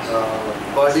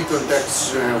बॉडी कॉन्टैक्ट्स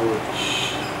जो हैं वो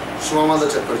शुमामादा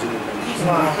चक्कर जी नहीं।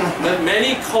 But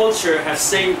many culture have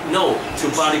said no to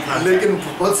body contact. लेकिन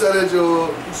बहुत सारे जो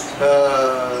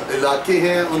इलाके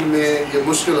हैं उनमें ये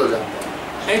मुश्किल हो जाता है।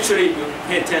 Actually, you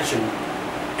pay attention.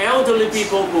 Elderly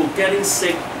people who are getting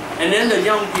sick, and then the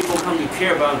young people come to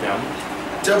care about them.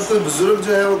 जब कोई बुजुर्ग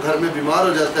जो है वो घर में बीमार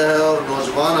हो जाता है और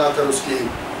नौजवान आकर उसकी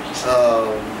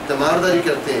तीमारदारी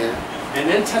करते हैं, and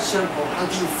then touch them, oh, how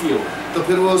do you feel? तो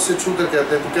फिर वो उससे छू कर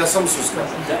कहते हैं तो कैसा महसूस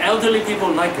करते हैं। The elderly people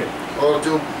like it. और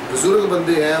जो बुजुर्ग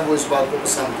बंदे हैं वो इस बात को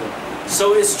पसंद करते हैं। So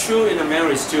it's true in a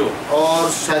marriage too. और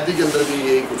शादी के अंदर भी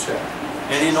यही कुछ है।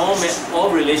 And in all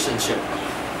relationship.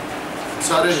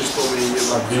 सारे रिश्तों में ये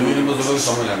बात। बुजुर्ग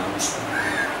समझ लेना।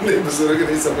 नहीं, बुजुर्ग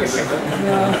नहीं समझ लेना।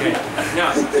 Okay.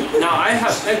 Now I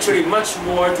have actually much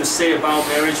more to say about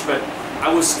marriage, but I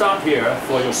will stop here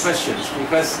for your questions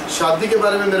because शादी के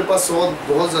बारे में मेरे पास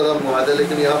बहुत ज़्यादा मौजूद है,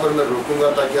 लेकिन यहाँ पर मैं रुकूंगा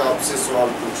ताकि आपसे सवाल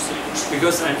पूछ सकूं।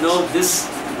 because I know this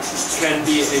can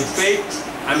be a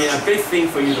big thing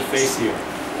for you to face here.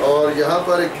 और यहाँ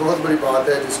पर एक बहुत बड़ी बात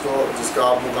है जिसका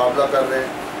आप मुकाबला कर रहे हैं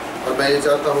और मैं ये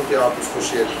चाहता हूँ कि आप उसको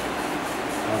शेयर करें।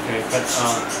 Okay, but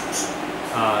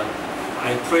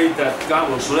I pray that God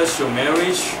will bless your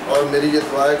marriage और मेरी ये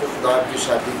दुआ है कि खुदा की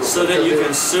शादी को so that you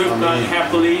can serve God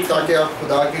happily ताकि आप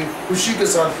खुदा की खुशी के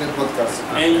साथ खिदमत कर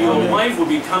सकें and your wife will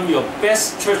become your best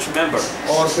church member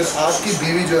और फिर आपकी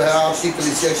बीवी जो है आपकी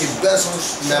कलीसिया की बेस्ट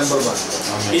मेंबर बन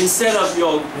जाए instead of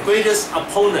your greatest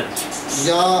opponent.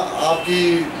 या आपकी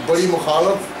बड़ी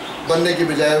मुखालफ बनने की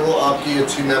बजाय वो आपकी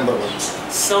अच्छी मेंबर बन जाए।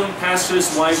 Some pastor's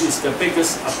wife is the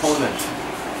biggest opponent.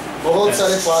 बहुत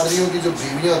सारे पादरियों की जो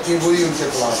बीवियां होती हैं वही उनके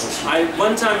खिलाफ होती हैं।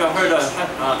 One time I heard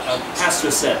a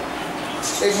pastor said,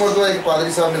 एक मरतबा एक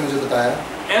पादरी साहब ने मुझे बताया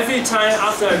every time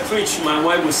after I preach, my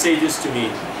wife would say this to me.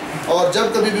 और जब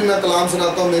कभी भी मैं कलाम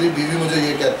सुनाता हूँ मेरी बीवी मुझे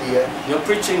ये कहती है Your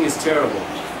preaching is terrible.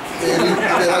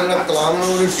 तेरा कलाम है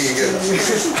वो भी ठीक है।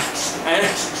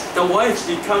 the wife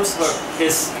becomes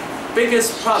his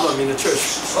biggest problem in the church.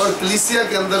 और कलीसिया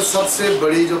के अंदर सबसे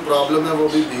बड़ी जो प्रॉब्लम है वो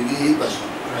भी बीवी ही बनती है।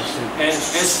 And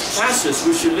as pastors,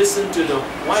 we should listen to the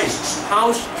wife. How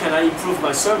can I improve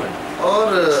my sermon? और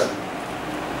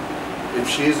if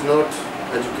she is not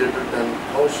educated, then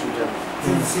how she can?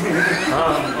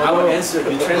 I will answer.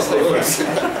 We translate first.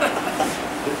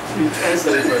 We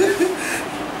translate first.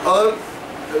 और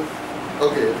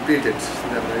okay, repeat it.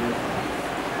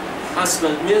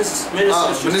 Husband,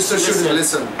 minister should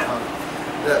listen.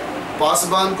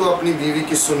 पासबान को अपनी बीवी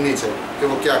की सुननी चाहिए कि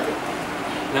वो क्या कहती है।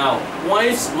 Now,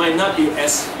 wives might not be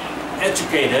as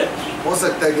educated. हो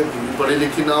सकता है कि बीवी पढ़ी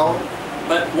लिखी ना हो।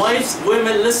 But wives,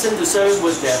 women listen to sermon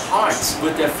with their hearts,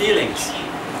 with their feelings.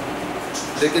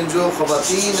 लेकिन जो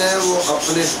ख़वातीन है वो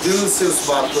अपने दिल से उस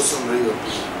बात को सुन रही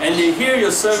होती है। And they hear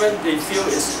your sermon, they feel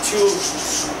it's too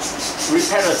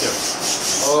repetitive.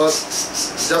 और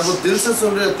जब वो दिल से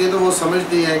सुन रही होती है तो वो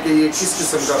समझती हैं कि ये किस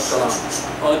किस्म का कलाम है।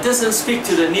 Or it doesn't speak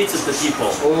to the needs of the people.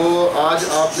 वो आज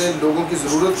आपने लोगों की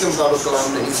ज़रूरत के मुताबिक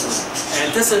कलाम नहीं सुना। And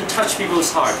it doesn't touch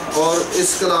people's heart. और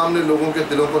इस कलाम ने लोगों के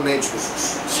दिलों को नहीं छुआ।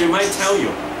 She might tell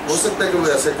you. हो सकता है कि वो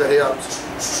ऐसे कहे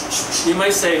आपसे। You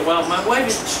might say, well, my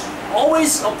wife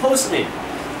always opposed me.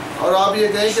 और आप ये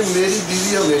कहें कि मेरी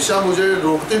बीवी हमेशा मुझे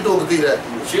रोकती टोकती रहती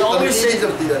है। She always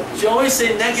करती रहती है। She always say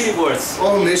negative words.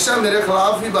 और हमेशा मेरे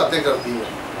खिलाफ ही बातें करती है।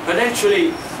 But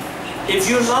actually, if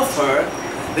you love her,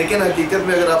 लेकिन हकीकत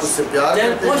में अगर आप उससे प्यार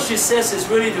then करते हैं, what she says is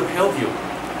really to help you.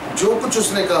 जो कुछ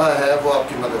उसने कहा है वो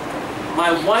आपकी मदद करे। My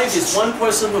wife is one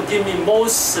person who give me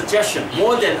most suggestion,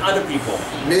 more than other people.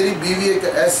 मेरी बीवी एक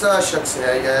ऐसा शख्स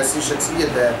है या ऐसी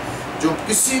शख्सियत है जो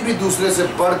किसी भी दूसरे से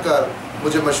बढ़कर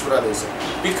मुझे मशवरा दे सकती है।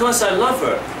 Because I love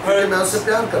her. मैं उससे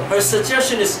प्यार करता हूँ। Her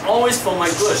suggestion is always for my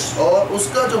good. और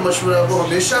उसका जो मशवरा है वो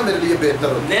हमेशा मेरे लिए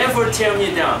बेहतर होता है। Never tear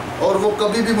me down. और वो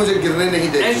कभी भी मुझे गिरने नहीं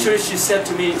देती। Actually, she said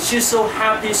to me, she's so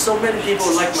happy, so many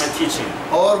people like my teaching.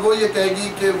 और वो ये कहेगी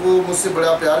कि वो मुझसे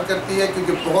बड़ा प्यार करती है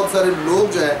क्योंकि बहुत सारे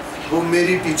लोग जो हैं वो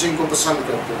मेरी टीचिंग को पसंद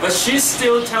करते हैं। But she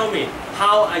still tell me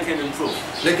how I can improve.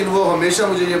 लेकिन वो हमेशा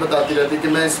मुझे ये बताती रहती है कि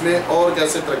मैं इसमें और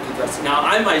कैसे तरक्की कर सकता हूँ। Now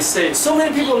I might say, so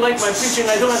many people like my preaching,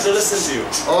 I don't have to listen to you.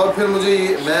 और फिर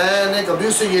मैंने कभी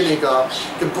उससे ये नहीं कहा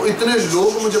कि इतने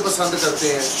लोग मुझे पसंद करते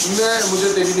हैं,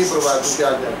 मुझे तेरी नहीं परवाह तू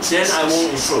क्या कह रहा है। Then I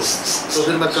won't improve. तो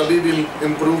फिर मैं कभी भी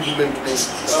इम्प्रूवमेंट नहीं।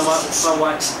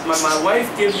 My wife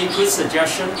give me good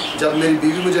suggestion. जब मेरी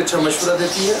बीवी मुझे अच्छा मशवरा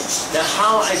देती है, that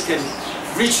how I can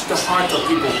reach the heart of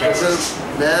people better.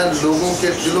 मैं लोगों के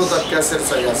दिलों तक कैसे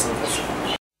रसाई हासिल कर सकता हूँ।